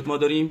میشنایوت ما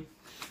داریم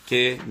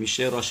که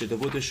میشه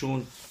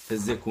راشتبوتشون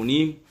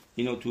زکونیم.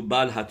 اینو تو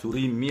بل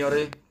هتوری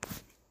میاره،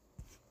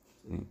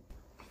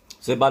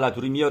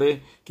 بل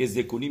میاره که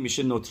زکونی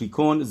میشه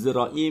نوتریکون،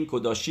 زرائیم،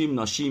 کداشیم،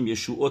 ناشیم،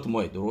 یشوعوت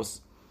ماه.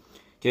 درست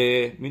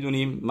که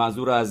میدونیم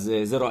منظور از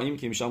زرائیم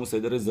که میشه همون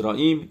صدر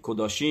زرائیم،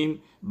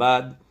 کداشیم،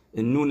 بعد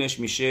نونش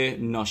میشه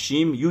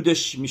ناشیم،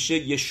 یودش میشه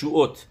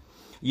یشوعوت.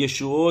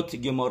 یشوعوت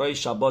گمارای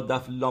شبات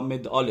دف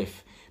لامد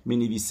آلف می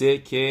نویسه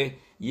که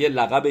یه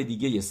لقب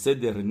دیگه یه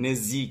صدر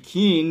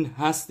نزیکین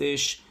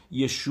هستش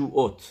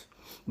یشوعوت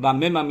و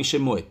مم میشه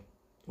موه.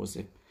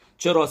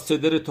 چرا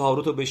صدر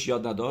طهارت رو بهش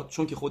یاد نداد؟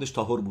 چون که خودش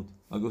طاهر بود.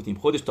 ما گفتیم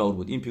خودش طاهر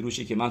بود. این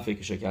پیروشی که من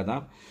فکرشو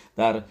کردم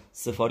در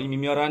سفاری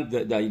میارن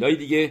دلایلی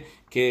دیگه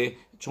که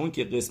چون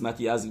که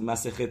قسمتی از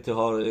مسخ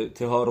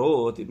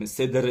طهارت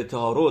صدر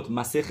طهارت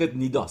مسخ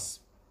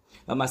نیداست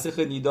و مسخ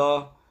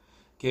نیدا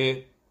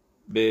که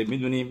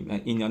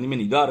میدونیم این یعنی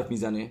نیدا حرف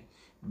میزنه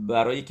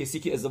برای کسی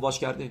که ازدواج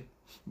کرده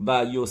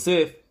و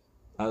یوسف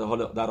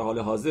در حال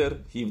حاضر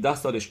 17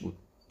 سالش بود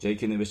جایی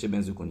که نوشته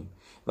بنزو کنیم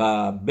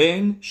و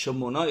بن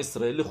شمونا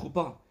اسرائیل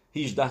خوبا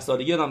 18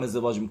 سالگی هم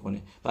ازدواج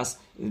میکنه. پس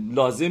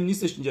لازم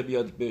نیستش اینجا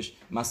بیاد بهش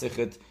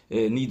مسخت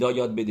نیدا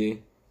یاد بده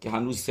که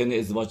هنوز سن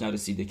ازدواج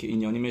نرسیده که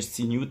این یعنیش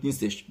سینیوت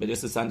نیستش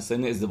برسه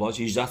سن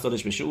ازدواج 18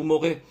 سالش بشه اون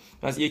موقع.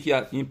 پس یکی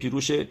از این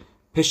پیروش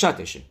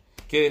پشتشه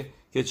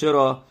که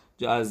چرا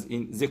از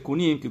این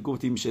زکونیم که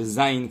گفتیم میشه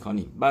زین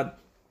کنیم. بعد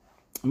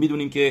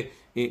میدونیم که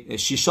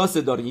 6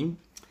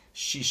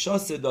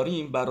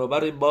 داریم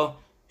برابر با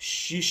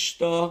 6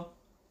 تا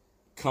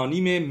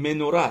کانیم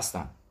منورا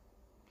هستن.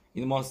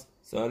 این ما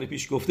سال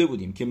پیش گفته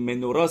بودیم که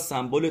منورا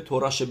سمبل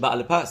توراش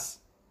بعلپس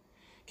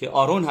که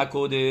آرون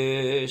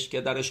هکودش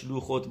که درش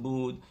لوخوت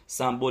بود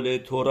سمبل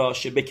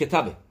توراش به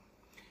کتابه.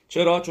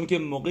 چرا؟ چون که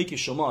موقعی که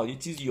شما یه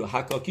چیزی رو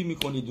حکاکی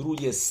میکنید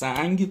روی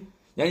سنگ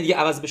یعنی دیگه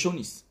عوض بشو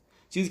نیست.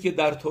 چیزی که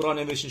در تورا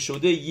نوشته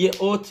شده یه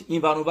اوت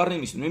این ورانور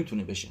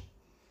نمیتونه بشه،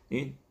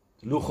 این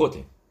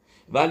لوخوته.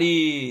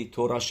 ولی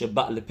توراش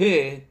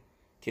بعلپه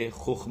که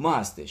خخما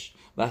هستش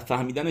و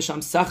فهمیدنش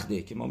هم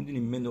سخته که ما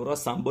میدونیم منورا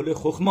سمبل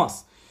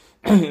خخماست.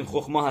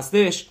 خخما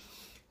هستش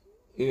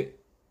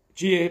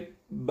چیه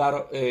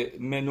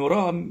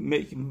منورا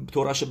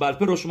توراش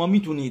بعلپه رو شما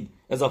میتونید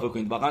اضافه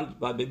کنید. واقعا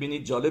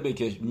ببینید جالبه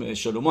که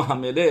شلومو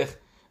همملخ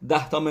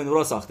 10 تا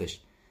منورا ساختش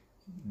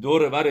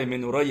دور بر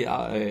منورای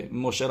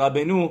موشه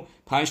ربنو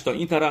 5 تا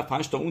این طرف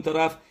 5 تا اون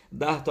طرف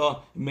 10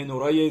 تا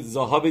منورای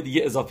ذهب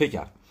دیگه اضافه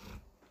کرد.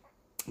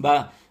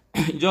 و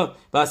اینجا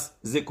بس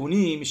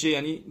زکونی میشه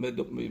یعنی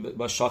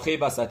با شاخه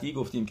وسطی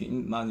گفتیم که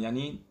این من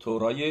یعنی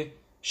تورای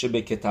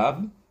شبه کتاب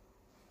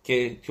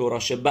که تورا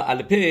شبه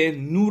الپه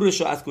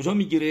نورشو از کجا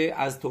میگیره؟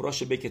 از تورا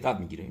شبه کتاب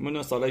میگیره.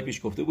 ما سالهای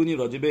پیش گفته بودیم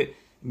راجع به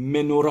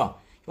منورا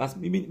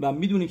و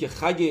میدونیم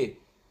که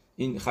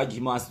این خگی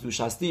ما از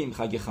توش هستیم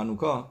خگ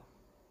خانوکا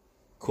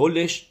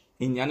کلش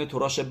این یعنی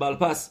تورا شبه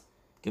الپس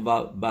که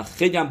با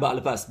خیلی هم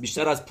بالپس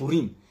بیشتر از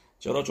پوریم.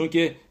 چرا؟ چون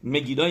که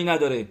مگیلایی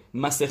نداره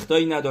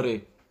مسختایی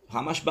نداره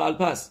همش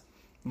بالپس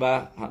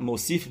و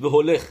موصیف به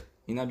هولخ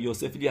اینم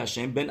یوسف لی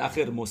هشم بن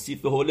اخر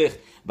موصیف به هولخ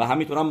و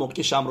همینطور هم موقع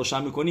که شم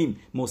روشن میکنیم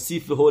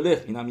موصیف به هولخ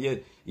اینم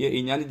یه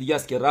اینیان دیگه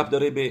است که ربط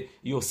داره به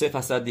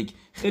یوسف صدیق.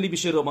 خیلی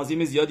بیشه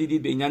رمازیم زیادی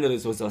دید به اینیان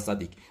یوسف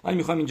صدیق. ولی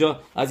میخوام اینجا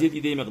از یه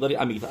دیده مقداری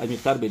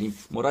عمیق‌تر بریم.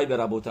 مرای به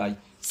ربوتای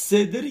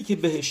صدری که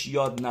بهش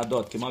یاد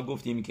نداد که ما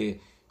گفتیم که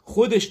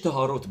خودش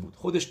طهارت بود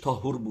خودش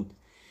طاهور بود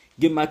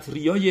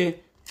گمتریای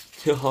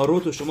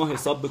طهارت رو شما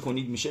حساب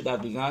بکنید میشه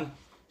دقیقاً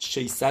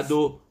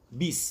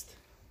 620.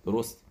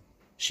 درست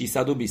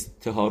 620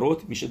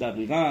 طهارت میشه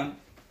دقیقاً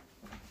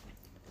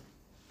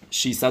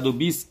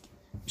 620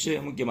 میشه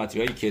همون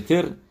گمتریای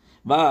کتر.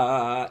 و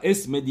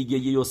اسم دیگه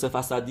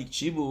یوسف صدیق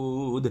چی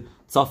بود؟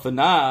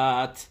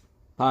 صفنت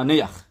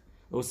پانیخ.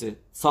 درسته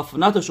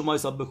صفنت رو شما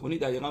حساب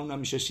بکنید دقیقاً اونم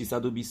میشه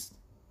 620.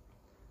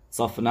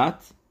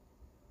 صفنت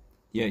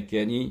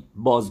یعنی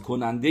باز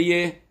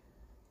کننده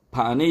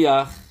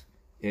پانیخ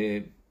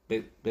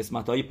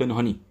قسمت‌های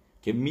پنهانی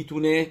که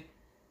میتونه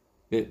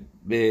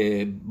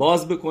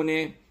باز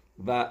بکنه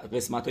و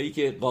قسمت‌هایی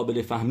که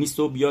قابل فهم نیست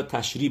رو بیاد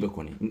تشریح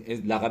بکنه.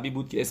 این لقبی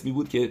بود که اسمی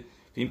بود که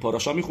تو این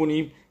پاراشا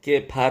میخونیم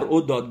که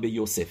پرعو داد به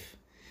یوسف.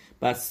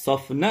 بعد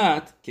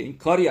صفنت که این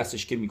کاری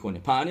هستش که میکنه.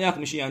 پانیخ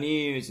میشه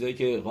یعنی چیزایی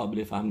که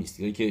قابل فهم نیست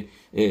چیزایی که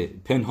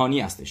پنهانی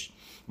هستش.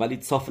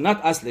 ولی صفنت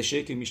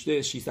اصلشه که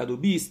میشه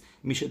 620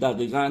 میشه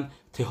دقیقاً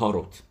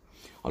طهارت.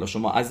 حالا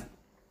شما از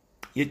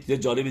یه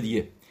جالب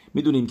دیگه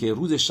میدونیم که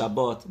روز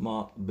شبات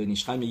ما به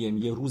نیشخای میگیم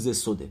یه روز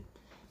سوده.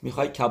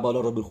 میخوای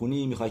کبالا رو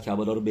بخونی، میخوای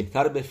کبالا رو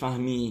بهتر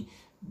بفهمی،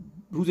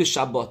 روز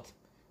شبات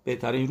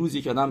بهترین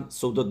روزی که آدم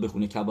سودات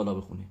بخونه کبالا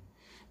بخونه.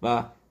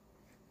 و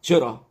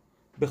چرا؟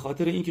 به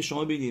خاطر اینکه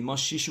شما ببینید ما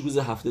 6 روز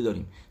هفته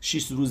داریم.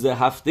 6 روز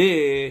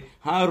هفته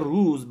هر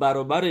روز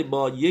برابر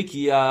با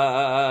یکی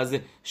از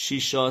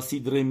 6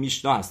 سیدر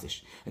میشنا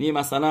هستش. یعنی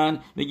مثلا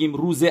بگیم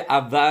روز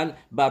اول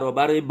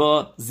برابر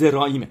با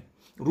زرائیمه،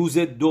 روز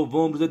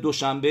دوم روز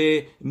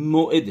دوشنبه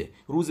موعده،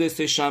 روز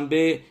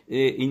سه‌شنبه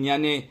این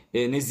یعنی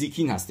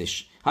نزدیکین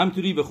هستش.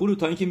 همینطوری به خلو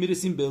تا اینکه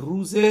میرسیم به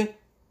روز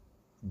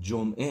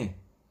جمعه،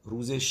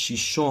 روز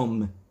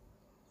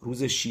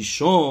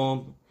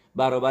ششم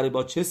برابر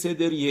با چه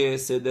صدریه؟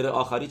 صدر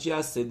آخری چی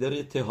هست؟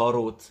 صدر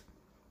تهاروت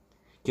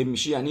که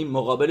میشه یعنی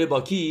مقابل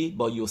با کی؟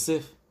 با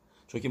یوسف.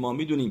 چون که ما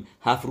میدونیم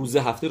 7 روز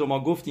هفته رو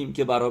ما گفتیم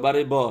که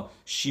برابر با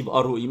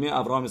شیبا روئیمه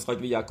ابراهام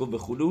اسحاق و یعقوب به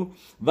خلو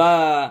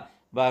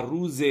و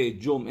روز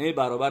جمعه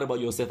برابر با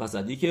یوسف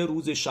اسدی که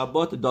روز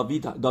شبات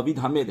داوید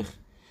هملخ.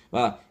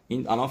 و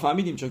این الان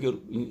فهمیدیم چون که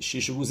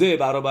 6 روزه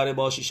برابر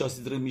با 6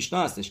 سدر میشنا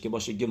هستش که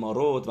باشه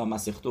گمارات و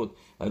مسختوت،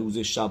 و روز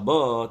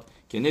شبات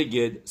که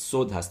نگد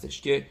صد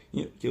هستش که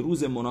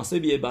روز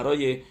مناسبیه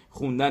برای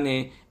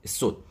خوندن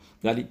صد.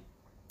 ولی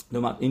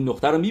این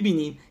نقطه رو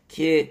میبینیم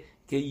که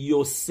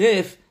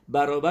یوسف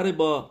برابر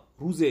با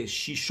روز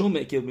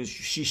ششم که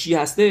شیشی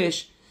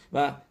هستش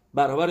و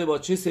برابر با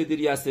چه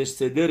صدری هستش؟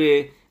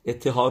 صدر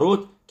طهارت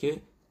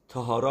که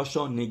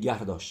طهاراشو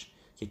نگه داشت،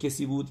 که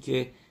کسی بود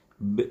که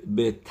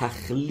به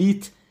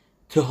تخلیط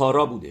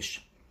طهارا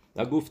بودش.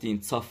 و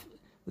گفتیم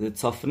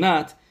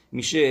صفنت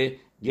میشه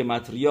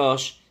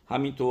گمتریاش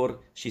همینطور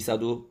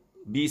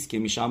 620 که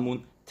میشه همون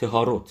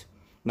طهارت.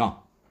 نه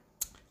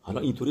حالا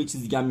اینطوری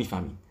چیز دیگه هم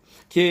میفهمیم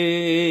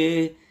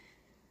که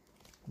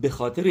به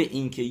خاطر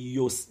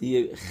اینکه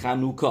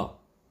خنوکا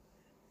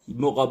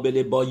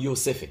مقابله با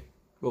یوسفه،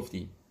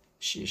 گفتیم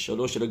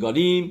شلوش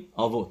رگالیم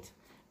آوت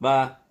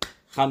و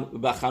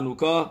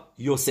خنوکا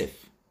یوسف،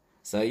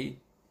 صحیح؟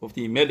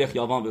 گفتیم ملخ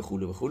یاوان به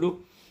خلو.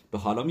 به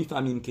حالا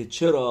میفهمیم که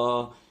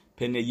چرا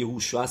پن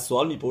یهوشع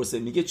سوال میپرسه،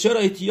 میگه چرا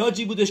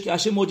احتیاجی بودش که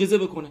اشه معجزه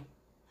بکنه؟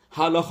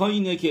 حالا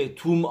اینه که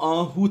توم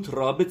آهوت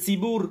را به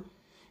ציבור،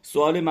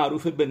 سوال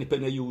معروف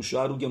پن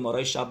یهوشع رو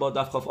گمارای شبات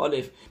دف خاف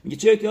الف، میگه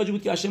چه احتیاجی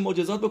بود که اشه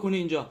معجزات بکنه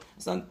اینجا؟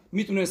 اصلا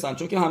میتونستن،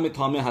 چون که همه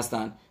تامه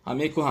هستن،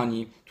 همه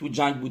کهانی تو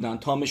جنگ بودن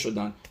تامه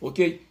شدن،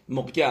 اوکی،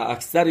 موقعی که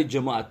اکثر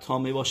جماعت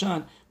تامه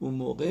باشن اون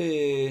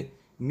موقع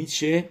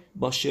میشه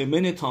با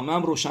شمن تامه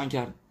هم روشن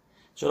کرد.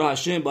 چرا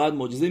هشم باید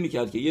معجزه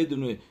میکرد که یه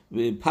دونه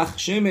پخ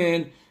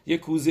شمن، یه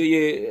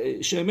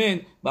کوزه شمن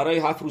برای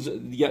 7 روز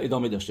دیگه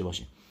ادامه داشته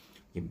باشه؟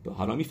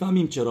 حالا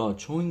میفهمیم چرا،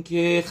 چون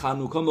که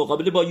خنوکا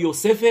مقابل با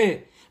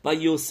یوسفه و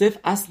یوسف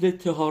اصل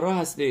طهارا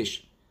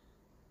هستش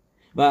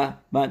و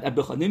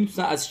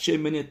نمیتونن از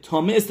شمن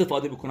تامه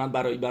استفاده بکنن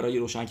برای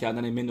روشن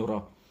کردن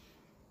منورا،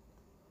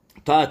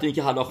 تا حتی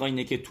اینکه حلاخا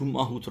اینه که توم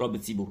آهوت را به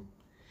ציבור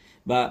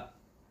و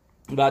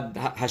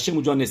هشم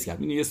اونجا نس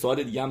کرد. این یه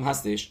سوال دیگه هم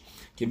هستش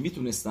که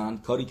میتونستن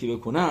کاری که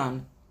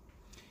بکنن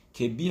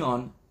که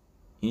بیان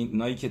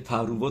اینایی که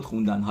تعروبات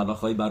خوندن،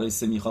 حلاخای برای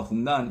سمیخا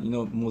خوندن،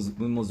 اینو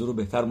موضوع رو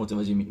بهتر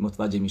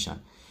متوجه میشن.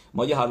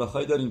 ما یه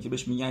حلاخای داریم که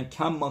بهش میگن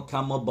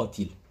کم ما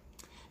باطیل،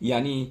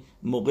 یعنی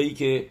موقعی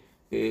که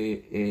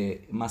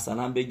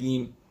مثلا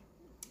بگیم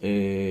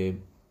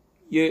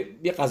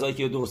یه غذایی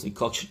که درسته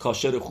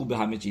کاشر خوب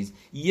همه چیز،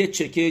 یه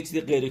چکه چیز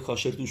غیر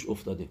کاشر توش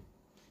افتاده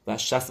و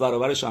 60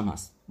 برابرش هم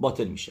هست،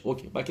 باطل میشه.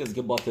 اوکی، بعد از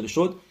که باطل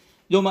شد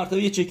 2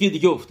 مرتبه یه چکه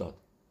دیگه افتاد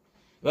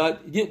و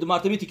 2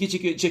 مرتبه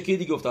چکه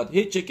دیگه افتاد،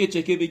 هیچ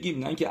چکه بگیم،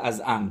 نه اینکه از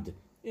عمد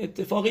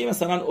اتفاقی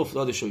مثلا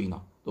افتاده شو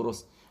اینا،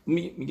 درست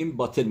میگیم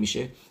باطل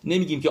میشه.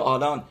 نمیگیم که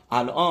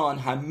الان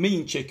همه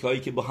این چکایی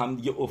که با هم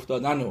دیگه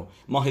افتادن رو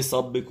ما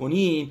حساب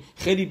بکنیم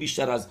خیلی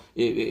بیشتر از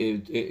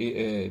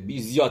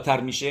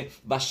زیادتر میشه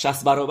و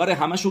 60 برابر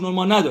همشون رو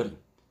ما نداریم.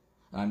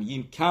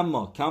 میگیم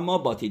کم ما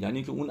باطل،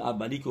 یعنی که اون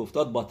اولی که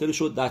افتاد باطل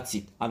شد،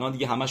 دتسید، الان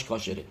دیگه همش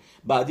کاشره،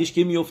 بعدیش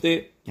که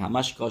میفته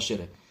همش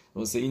کاشره.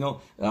 واسه اینو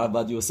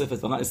بعد یوسف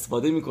اتفاقا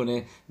استفاده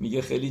میکنه،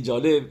 میگه خیلی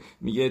جالب،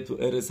 میگه تو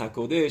ارس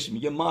حکودش،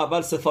 میگه ما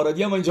اول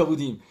سفاردی هم اینجا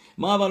بودیم،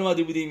 ما اول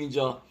اومده بودیم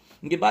اینجا،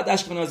 میگه بعد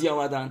اشکنازی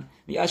اومدن،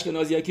 میگه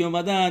اشکنازی که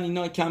اومدن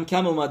اینا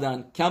کم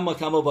اومدن، کم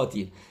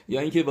باطل.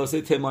 یا اینکه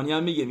واسه تمانی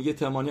هم میگه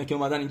تمانیا که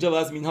اومدن اینجا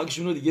واسه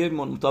مینهاکشون رو دیگه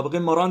مطابق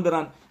ماران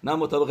برن، نه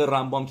مطابق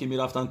رمبام که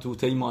میرفتن تو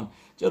تیمان.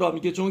 چرا؟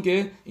 میگه چون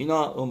که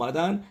اینا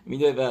اومدن،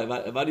 میگه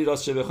ولی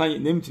راست چه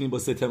بخواید نمیتونیم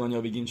واسه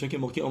تمانیا بگیم، چون که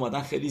موقع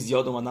اومدن خیلی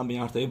زیاد اومدن به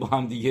مرتبه با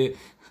هم دیگه،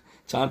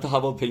 چند تا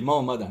هواپیما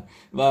اومدن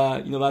و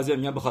اینو بعضیا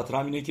میگن به خاطر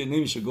همینه که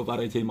نمیشه گفت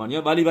برای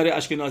تیمانیا، ولی برای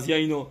اشکنازی‌ها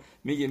اینو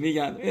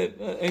میگن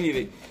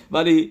anyway.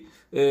 ولی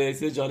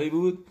چیز جالب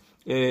بود.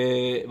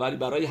 ولی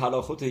برای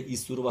حلاخوت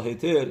ایستور و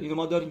هتر اینو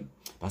ما داریم.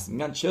 پس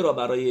میگن چرا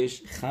برای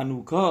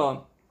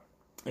خنوکا،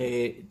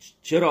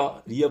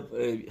 چرا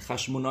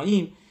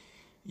خشموناییم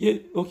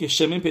اوکی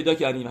شمن پیدا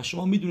کردیم و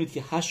شما میدونید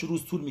که 8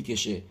 روز طول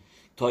میکشه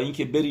تا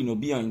اینکه برین و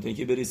بیاین، تا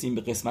اینکه برسیم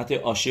به قسمت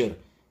آشر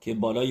که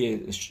بالای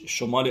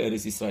شمال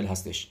ارس اسرائیل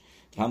هستش،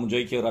 که همون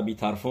جایی که ربی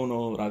طرفون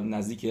و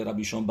نزدیک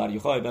ربی شون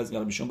بریخای، بعضی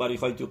ربی شون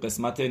بریخای تو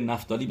قسمت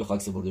نفتالی به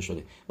خاک سپرده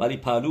شده، ولی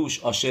پلوش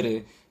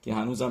آشره که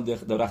هنوزم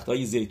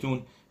درختای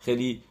زیتون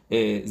خیلی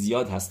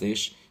زیاد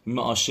هستش،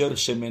 معاشر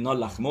شمنا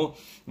لخمو.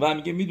 و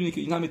میگه میدونی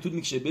که این همه طول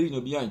میکشه برین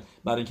و بیاین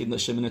برای اینکه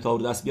شمن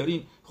طاهور دست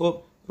بیارین.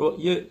 خب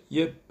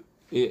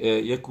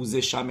یه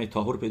کوزه شمع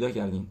طاهور پیدا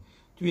کردین،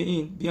 توی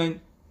این بیاین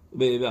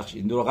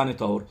ببخشید روغن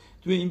طاهر.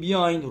 توی این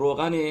بیاین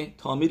روغن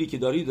تامیری که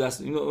دارید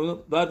دست اینو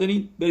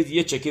بردارین بریزین،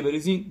 یه چکه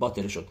بریزین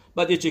باطل شد،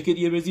 بعد یه چکه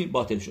دیگه بریزین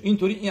باطل شد.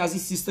 اینطوری از این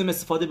سیستم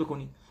استفاده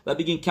بکنین و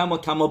بگین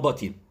کما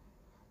باطل.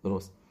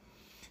 درست.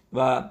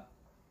 و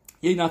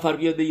یه نفر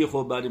بیاد بگه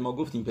خب برای ما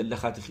گفتیم که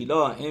لخت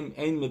خیلا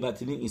این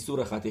مبطلین این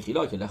سور خط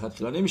خیلا که لخت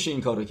خیلا نمیشه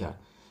این کارو کرد.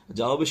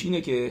 جوابش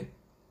اینه که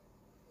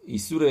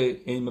ایسور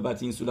این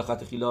مبطلین سور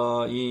خط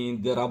خیلا این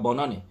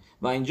دربانانه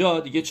و اینجا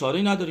دیگه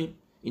چاره نداریم.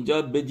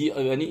 اینجا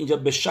یعنی اینجا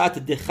به شرط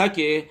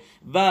دخکه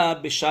و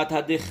به شرط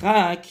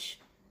دخک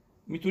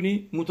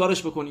میتونی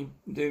موتارش بکنیم.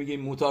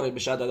 میگیم موتار به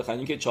شرط دخک،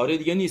 این که چاره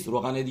دیگه نیست،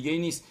 روغن دیگه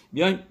نیست،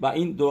 بیایم و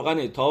این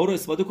روغن طاهر رو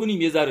استفاده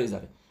کنیم یه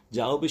ذره.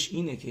 جوابش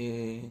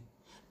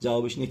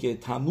اینه که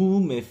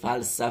تموم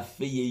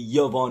فلسفه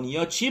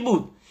یوانیا چی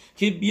بود؟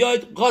 که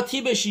بیاید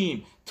قاطی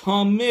بشیم،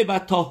 تامه و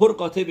طاهر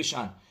قاطی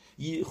بشن،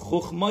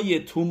 خخمای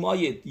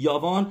تومای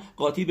یاوان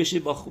قاطی بشه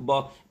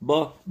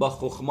با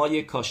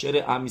خخمای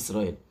کاشر ام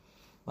اسرائیل.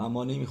 و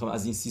ما نمیخوایم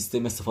از این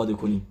سیستم استفاده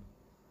کنیم،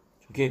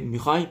 چون که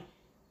میخوایم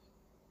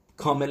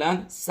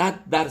کاملا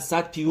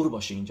 100% پیور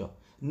باشه. اینجا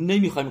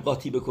نمیخوایم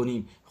قاطی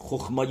بکنیم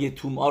خخمای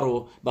توما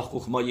رو با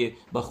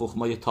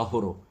خخمای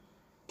طاهر رو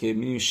که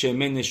می‌بینیم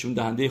شمن نشون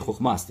دهنده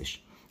خخما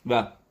هستش.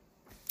 و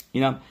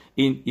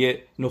این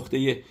یه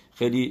نقطه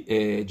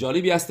خیلی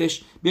جالبی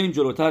هستش. بریم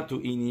جلوتر تو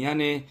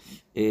اینیان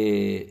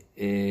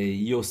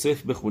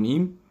یوسف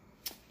بخونیم.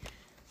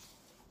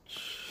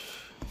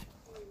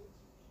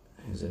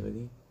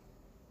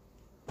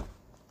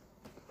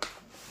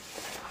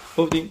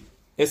 گفتیم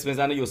اسم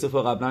زن یوسف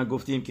رو قبلا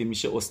گفتیم که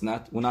میشه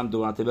اسنت، اونم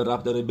دو مرتبه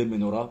ربط داره به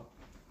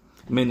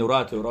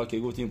منورا تورا که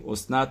گفتیم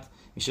اسنت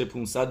میشه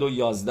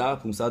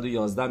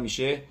 511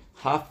 میشه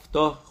 7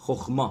 تا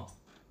خخما،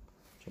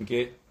 چون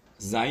که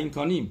زین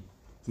کنیم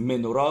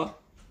منورا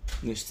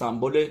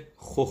سمبل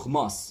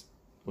خخماست.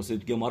 واسه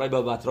گمارای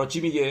با وترا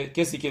چی میگه؟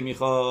 کسی که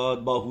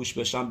میخواد باهوش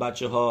بشن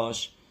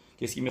بچه‌هاش،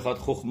 کسی که میخواد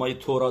خخمای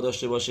تورا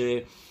داشته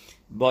باشه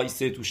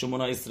بایسه تو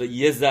شمونا اسرائیل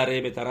یه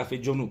ذره به طرف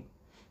جنوب،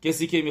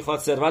 کسی که میخواد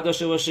ثروت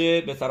داشته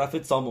باشه به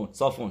طرف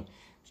صافون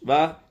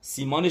و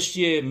سیمانش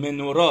چیه؟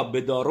 منورا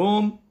به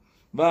داروم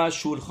و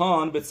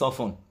شولخان به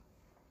صافون.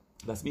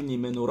 بس بینی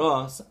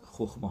منورا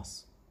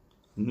خخماست،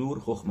 نور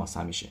خخماست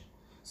همیشه.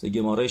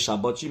 گمارای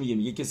شبات چی میگه؟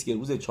 میگه کسی که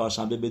روز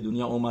چهارشنبه به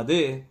دنیا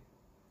اومده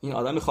این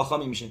آدم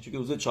خاخامی میشه، چون که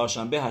روز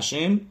چهارشنبه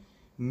هشم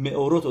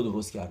معورت رو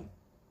درست کرد،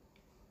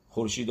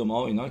 خورشید و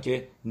ماه اینا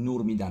که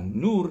نور میدن.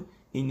 نور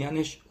این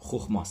یعنیش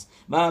خخماست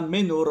و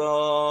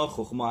منورا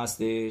خخما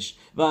هستش.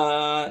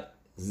 و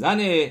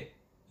زن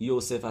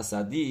یوسف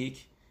صدیق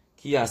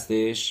کی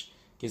هستش؟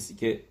 کسی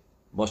که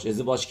باش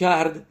ازدواج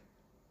کرد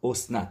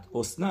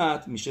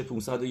اسنت میشه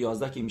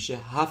 511 که میشه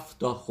 7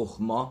 تا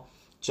خخما.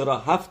 چرا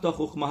 7 تا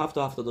خخما؟ 7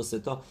 تا 73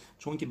 تا،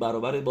 چون که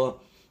برابر با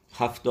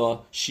 7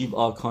 تا شیب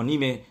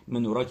آکانیم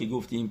منورا که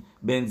گفتیم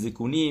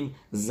بنزکونیم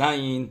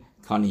زین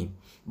کانیم.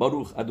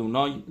 باروخ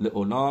ادونای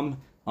لعالم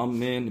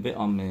آمین و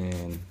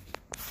آمین.